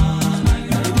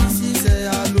 Et ici c'est à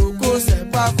loco, c'est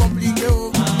pas compliqué,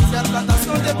 oh. C'est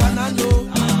plantation de bananes, oh.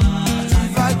 Tu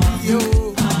vas griller,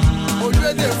 oh. Au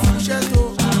lieu de fourchette,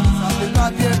 oh. Ça peut pas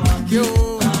bien piquer,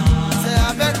 oh. C'est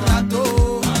avec râteau,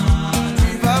 oh.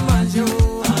 Tu vas manger,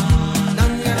 oh.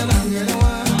 Nangere, nangere,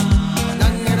 wa.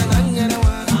 Nangere, nangere,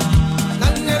 wa.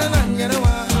 Nangere, nangere,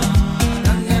 wa.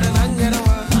 Nangere, nangere,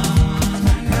 wa.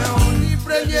 Mais on dit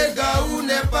premier gaou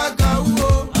n'est pas gaou,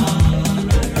 oh.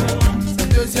 C'est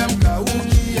deuxième gaou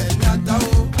qui est nyata,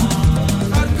 oh.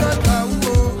 Marque gaou,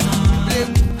 oh.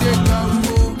 Blé gaou,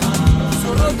 oh.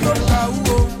 Soroko gaou,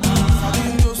 oh.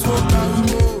 Sabino so gaou,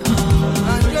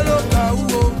 oh. Angelo gaou,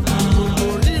 oh.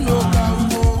 Cocorino gaou,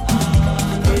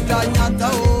 oh. Eda nyata,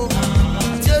 oh.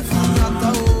 Jefi nyata,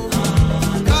 oh.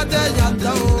 Kade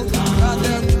nyata, oh.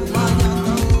 Kade Kouma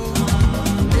nyata,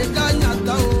 oh. Eda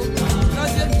nyata, oh.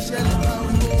 Kade Michel gaou,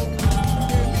 oh.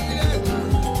 Emile gaou.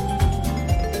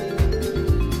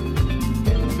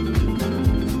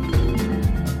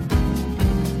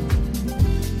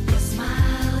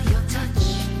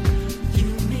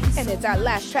 And it's our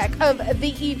last track of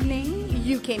the evening.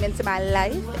 You came into my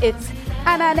life. It's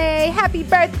Anane. Happy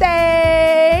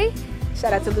birthday!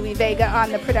 Shout out to Louis Vega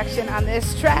on the production on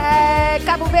this track.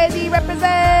 Cabo Verde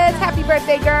represents. Happy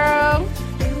birthday, girl.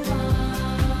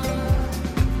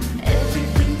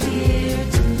 Everything dear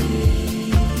to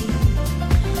me.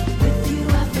 With you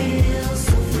I feel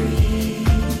so free.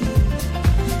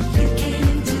 You came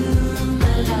into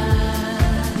my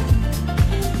life.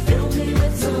 Fill me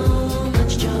with so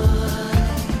much joy.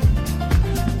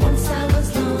 Once I was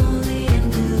lonely and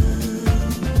blue.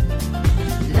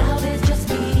 Now there's just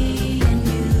me and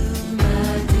you,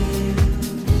 my dear.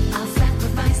 I'll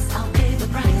sacrifice, I'll pay the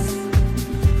price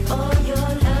for your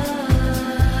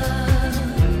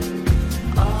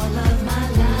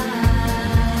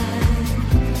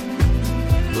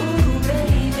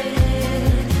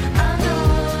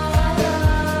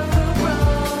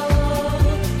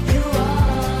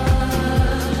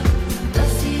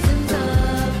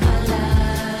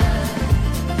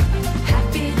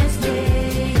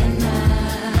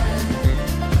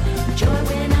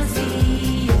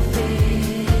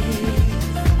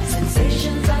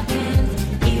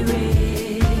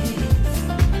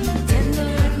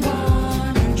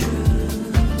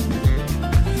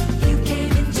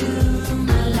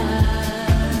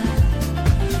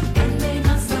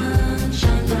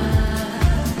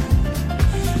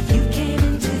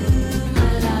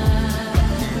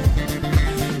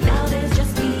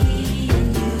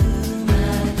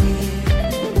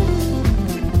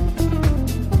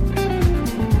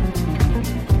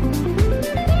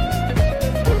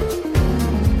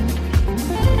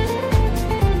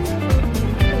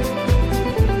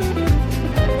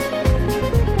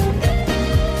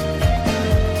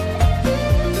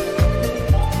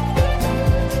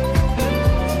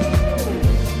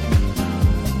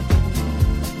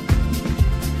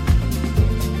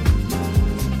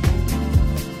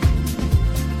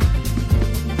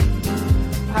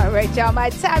right, y'all, my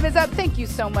time is up. Thank you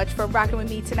so much for rocking with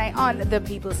me tonight on the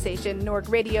People Station, Newark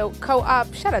Radio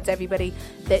Co-op. Shout out to everybody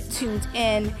that tuned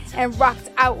in and rocked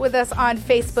out with us on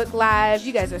Facebook Live.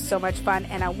 You guys are so much fun,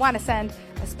 and I want to send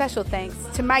a special thanks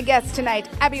to my guest tonight,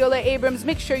 Abiola Abrams.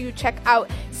 Make sure you check out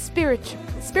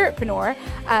Spiritpreneur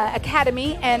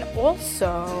Academy, and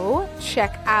also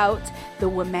check out the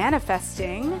We're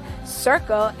Manifesting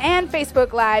Circle and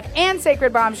Facebook Live and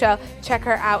Sacred Bombshell. Check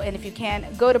her out, and if you can,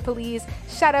 go to Police.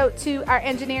 Shout out to our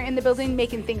engineer in the building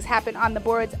making things happen on the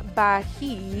boards,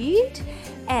 Bahid.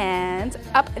 And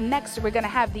up next, we're going to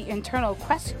have the Internal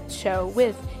Quest show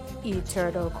with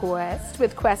Eternal Quest,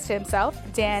 with Quest himself,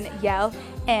 Danielle,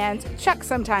 and Chuck.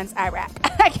 Sometimes I rap.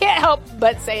 I can't help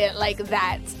but say it like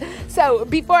that. So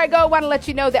before I go, I want to let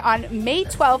you know that on May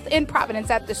 12th in Providence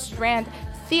at the Strand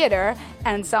Theater,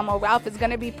 Anselmo Ralph is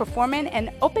going to be performing,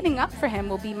 and opening up for him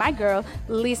will be my girl,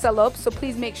 Lisa Lopes. So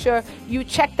please make sure you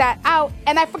check that out.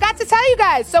 And I forgot to tell you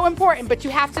guys, so important, but you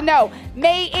have to know,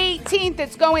 May 18th,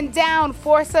 it's going down.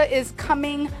 Forsa is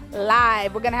coming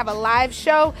live. We're going to have a live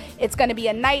show. It's going to be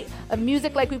a night of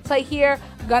music like we play here.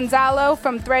 Gonzalo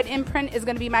from Thread Imprint is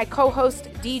going to be my co-host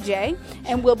DJ,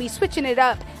 and we'll be switching it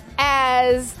up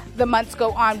as the months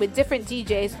go on with different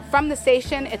DJs from the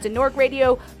station. It's a Newark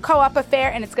Radio Co-op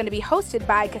affair, and it's going to be hosted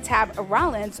by Katab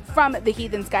Rollins from The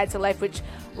Heathen's Guide to Life, which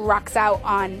rocks out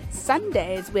on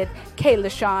Sundays with Kay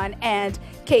LaShawn and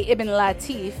Kay Ibn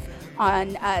Latif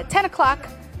on 10 o'clock.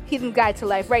 Heathen's Guide to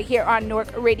Life right here on Newark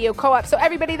Radio Co-op. So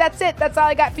everybody, that's it. That's all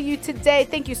I got for you today.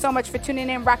 Thank you so much for tuning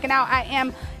in, rocking out. I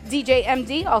am DJ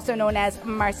MD, also known as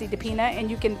Marcy Depina,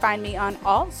 and you can find me on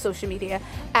all social media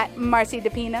at Marcy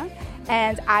Depina.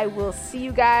 And I will see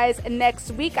you guys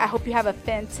next week. I hope you have a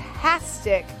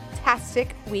fantastic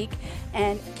week,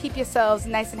 and keep yourselves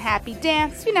nice and happy.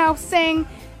 Dance, sing,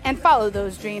 and follow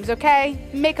those dreams, okay?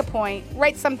 Make a point,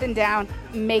 write something down,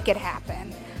 make it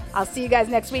happen. I'll see you guys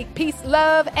next week. Peace,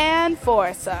 love, and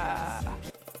força.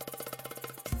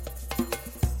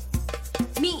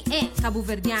 Mi é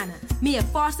cabo-verdiana. Minha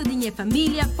força de minha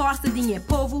família, força de minha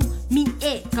povo. Mi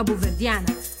é cabo-verdiana.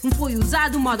 Não foi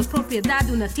usado modo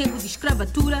propriedade no tempo de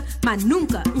escravatura, mas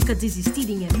nunca desisti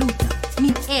de minha luta.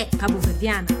 Mi é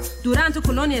cabo-verdiana. Durante o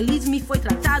colonialismo foi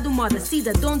tratado modo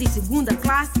cidadão de segunda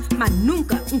classe, mas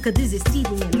nunca desisti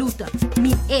de minha luta.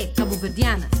 Mi é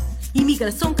cabo-verdiana.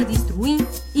 Imigração que destruiu,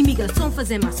 imigração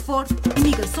fazer mais forte,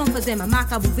 imigração fazer mamar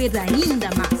Cabo Verde ainda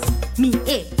mais. Mi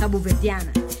é cabo-verdiana.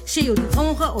 Cheio de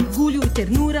honra, orgulho e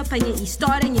ternura para minha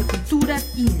história, minha cultura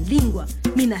e minha língua.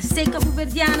 Me nascer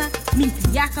cabo-verdiana, me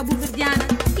criar cabo-verdiana,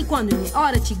 e quando minha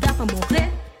hora chegar para morrer,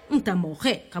 então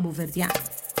morrer cabo-verdiana.